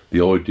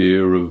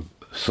idea of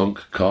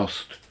sunk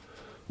cost,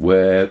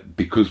 where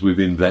because we've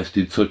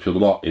invested such a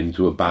lot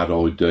into a bad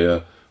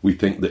idea, we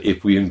think that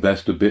if we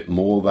invest a bit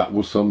more, that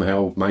will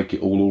somehow make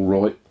it all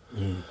right.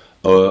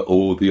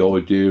 Or the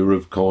idea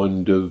of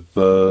kind of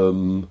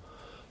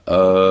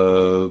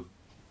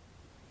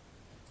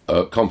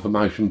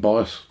confirmation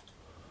bias,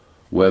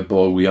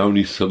 whereby we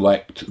only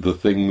select the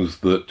things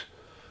that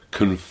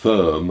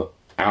confirm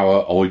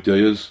our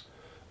ideas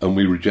and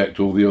we reject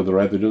all the other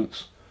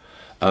evidence.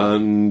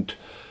 And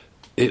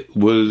it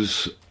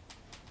was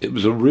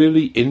a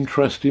really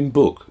interesting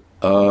book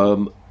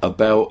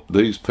about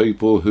these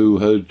people who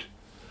had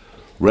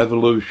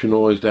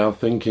revolutionised our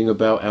thinking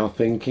about our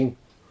thinking.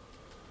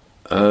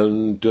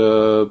 And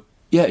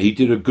he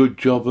did a good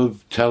job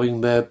of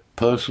telling their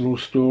personal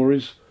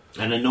stories.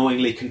 And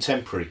annoyingly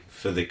contemporary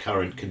for the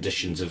current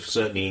conditions of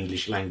certainly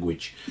English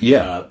language,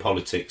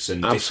 politics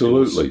and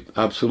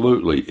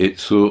absolutely.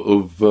 It's sort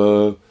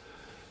of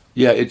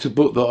yeah, it's a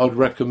book that I'd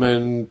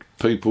recommend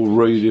people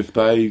read if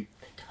they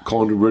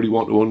kind of really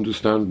want to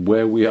understand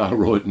where we are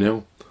right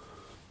now.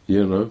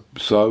 You know,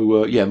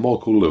 so yeah,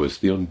 Michael Lewis,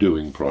 The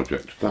Undoing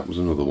Project. That was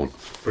another one.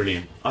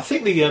 Brilliant. I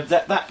think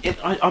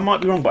I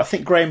might be wrong, but I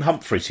think Graham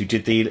Humphreys, who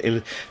did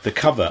the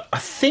cover, I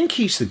think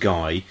he's the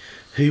guy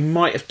who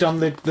might have done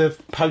the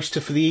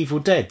poster for The Evil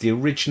Dead, the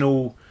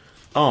original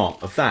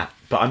art of that.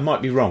 But I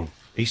might be wrong.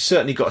 He's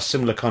certainly got a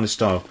similar kind of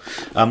style.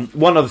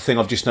 One other thing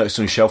I've just noticed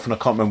on the shelf, and I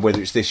can't remember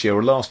whether it's this year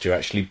or last year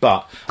actually,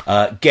 but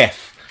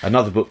Geff.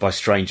 Another book by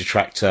Strange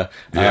Attractor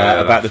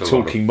about the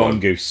talking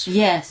mongoose.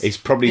 Yes. It's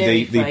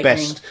probably the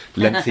best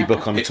lengthy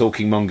book on the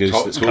talking mongoose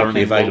that's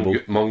currently available.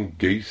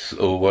 Mongoose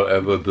or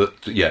whatever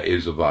that,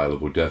 is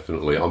available,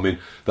 definitely. I mean,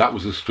 that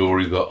was a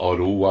story that I'd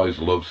always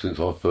loved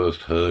since I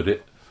first heard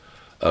it.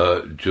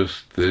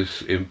 Just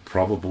this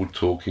improbable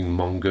talking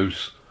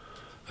mongoose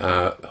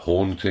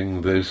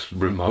haunting this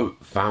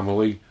remote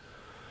family.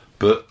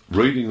 But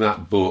reading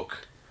that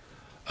book,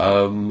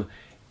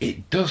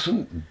 it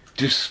doesn't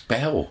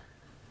dispel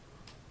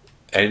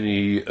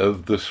any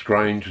of the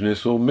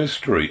strangeness or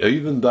mystery,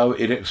 even though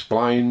it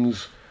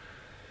explains,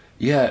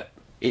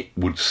 it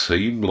would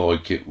seem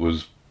like it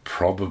was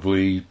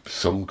probably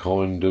some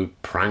kind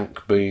of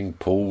prank being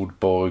pulled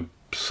by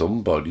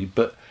somebody,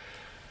 but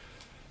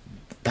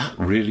that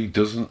really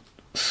doesn't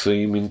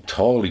seem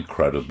entirely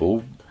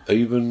credible,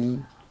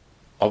 even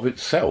of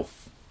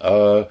itself.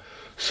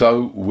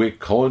 So we're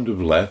kind of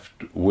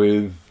left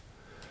with,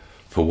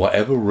 for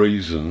whatever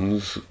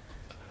reasons,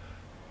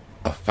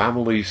 a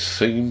family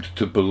seemed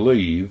to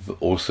believe,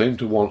 or seemed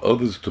to want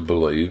others to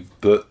believe,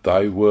 that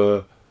they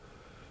were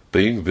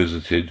being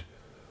visited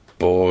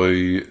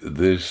by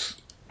this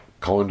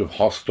kind of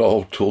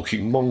hostile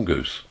talking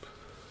mongoose.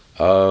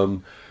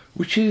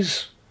 Which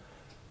is,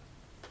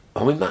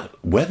 I mean, that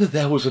whether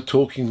there was a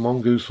talking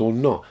mongoose or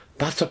not,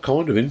 that's a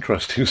kind of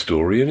interesting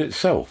story in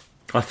itself.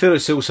 I feel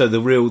it's also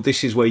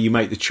this is where you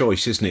make the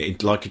choice, isn't it?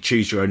 It's like a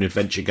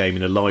choose-your-own-adventure game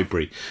in a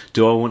library.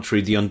 Do I want to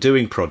read The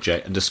Undoing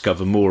Project and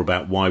discover more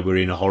about why we're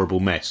in a horrible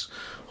mess?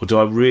 Or do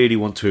I really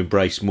want to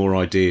embrace more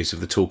ideas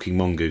of the talking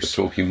mongoose?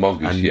 The talking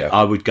mongoose, and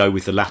I would go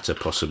with the latter,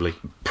 possibly.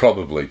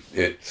 Probably.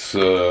 It's...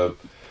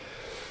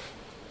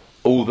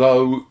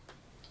 although,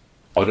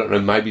 I don't know,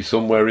 maybe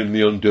somewhere in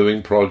The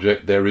Undoing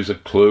Project there is a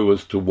clue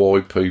as to why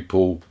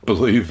people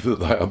believe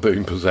that they are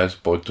being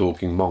possessed by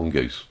talking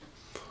mongoose.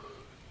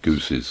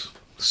 Gooses.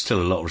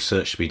 Still a lot of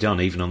research to be done,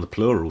 even on the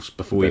plurals,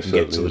 before we even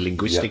get to the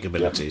linguistic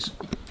abilities.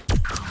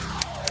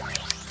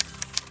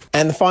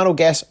 And the final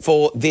guest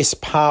for this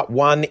part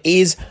one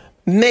is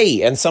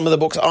me and some of the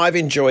books I've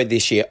enjoyed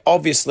this year.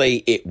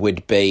 Obviously, it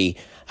would be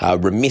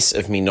remiss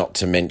of me not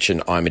to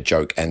mention I'm a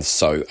Joke and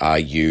So Are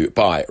You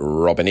by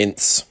Robin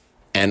Ince.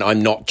 And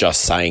I'm not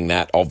just saying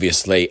that,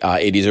 obviously.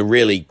 It is a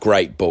really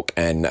great book,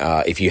 and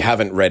if you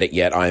haven't read it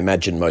yet, I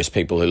imagine most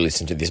people who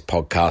listen to this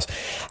podcast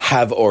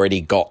have already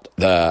got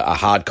a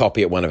hard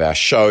copy at one of our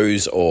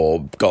shows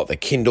or got the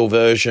Kindle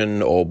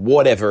version or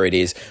whatever it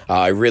is.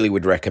 I really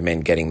would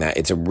recommend getting that.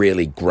 It's a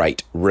really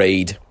great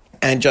read.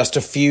 And just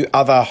a few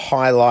other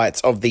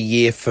highlights of the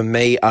year for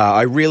me.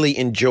 I really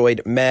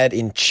enjoyed Mad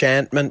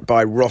Enchantment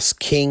by Ross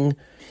King,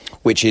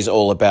 which is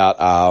all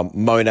about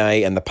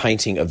Monet and the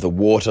painting of the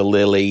water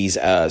lilies,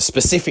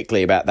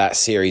 specifically about that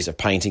series of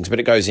paintings, but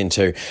it goes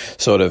into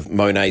sort of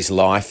Monet's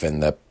life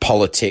and the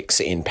politics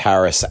in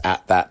Paris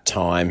at that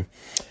time.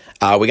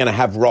 We're going to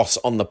have Ross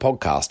on the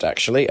podcast,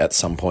 actually, at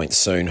some point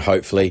soon,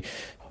 hopefully.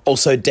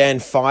 Also, Dan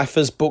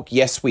Pfeiffer's book,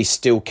 Yes, We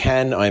Still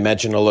Can. I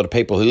imagine a lot of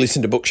people who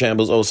listen to Book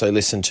Shambles also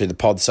listen to the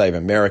Pod Save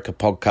America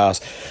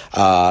podcast.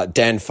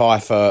 Dan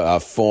Pfeiffer, a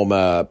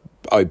former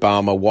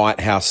Obama White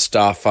House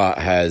staffer,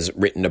 has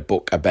written a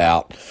book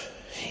about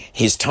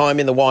his time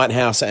in the White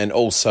House and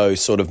also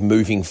sort of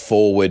moving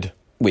forward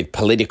with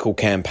political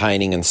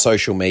campaigning and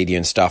social media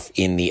and stuff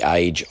in the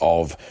age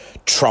of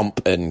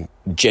Trump and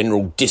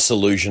general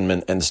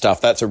disillusionment and stuff.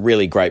 That's a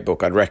really great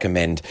book.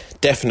 I'd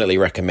definitely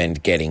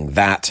recommend getting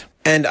that.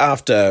 And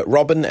after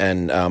Robin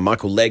and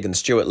Michael Legg and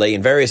Stuart Lee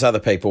and various other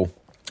people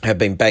have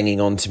been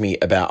banging on to me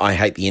about I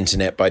Hate the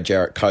Internet by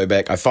Jarrett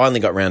Kobeck, I finally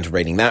got around to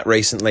reading that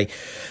recently.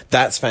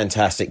 That's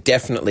fantastic.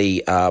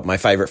 Definitely my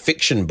favourite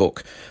fiction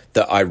book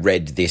that I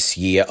read this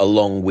year,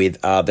 along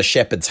with The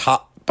Shepherd's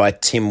Hut by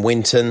Tim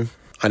Winton.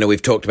 I know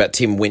we've talked about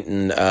Tim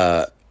Winton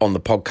on the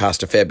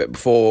podcast a fair bit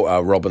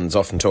before. Robin's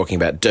often talking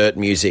about Dirt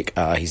Music.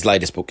 His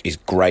latest book is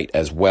great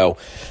as well.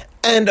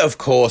 And, of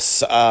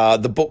course,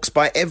 the books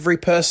by every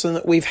person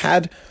that we've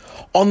had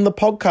on the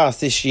podcast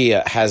this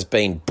year has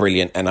been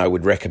brilliant, and I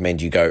would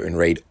recommend you go and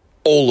read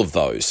all of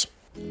those,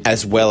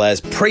 as well as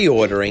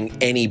pre-ordering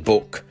any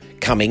book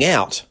coming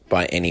out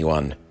by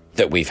anyone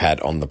that we've had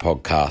on the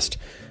podcast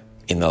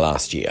in the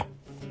last year.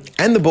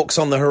 And the books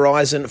on the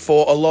horizon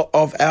for a lot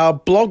of our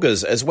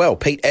bloggers as well.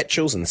 Pete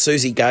Etchells and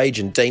Susie Gage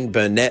and Dean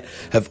Burnett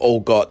have all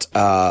got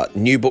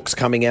new books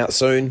coming out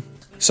soon.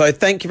 So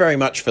thank you very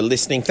much for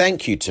listening.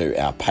 Thank you to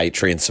our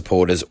Patreon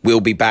supporters.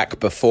 We'll be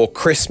back before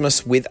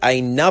Christmas with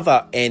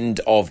another end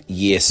of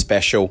year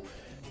special.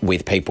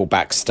 with people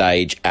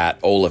backstage at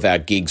all of our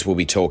gigs. We'll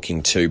be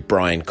talking to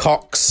Brian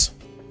Cox,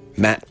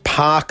 Matt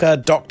Parker,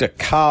 Dr.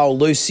 Carl,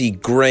 Lucy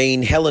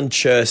Green, Helen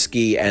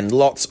Chersky, and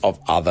lots of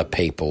other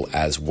people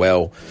as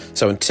well.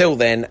 So until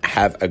then,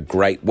 have a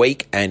great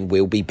week, and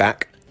we'll be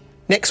back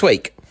next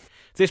week.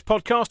 This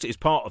podcast is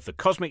part of the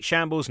Cosmic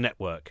Shambles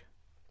Network.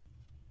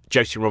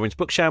 Josie Robbins'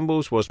 Book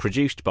Shambles was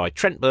produced by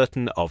Trent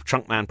Burton of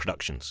Trunkman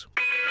Productions.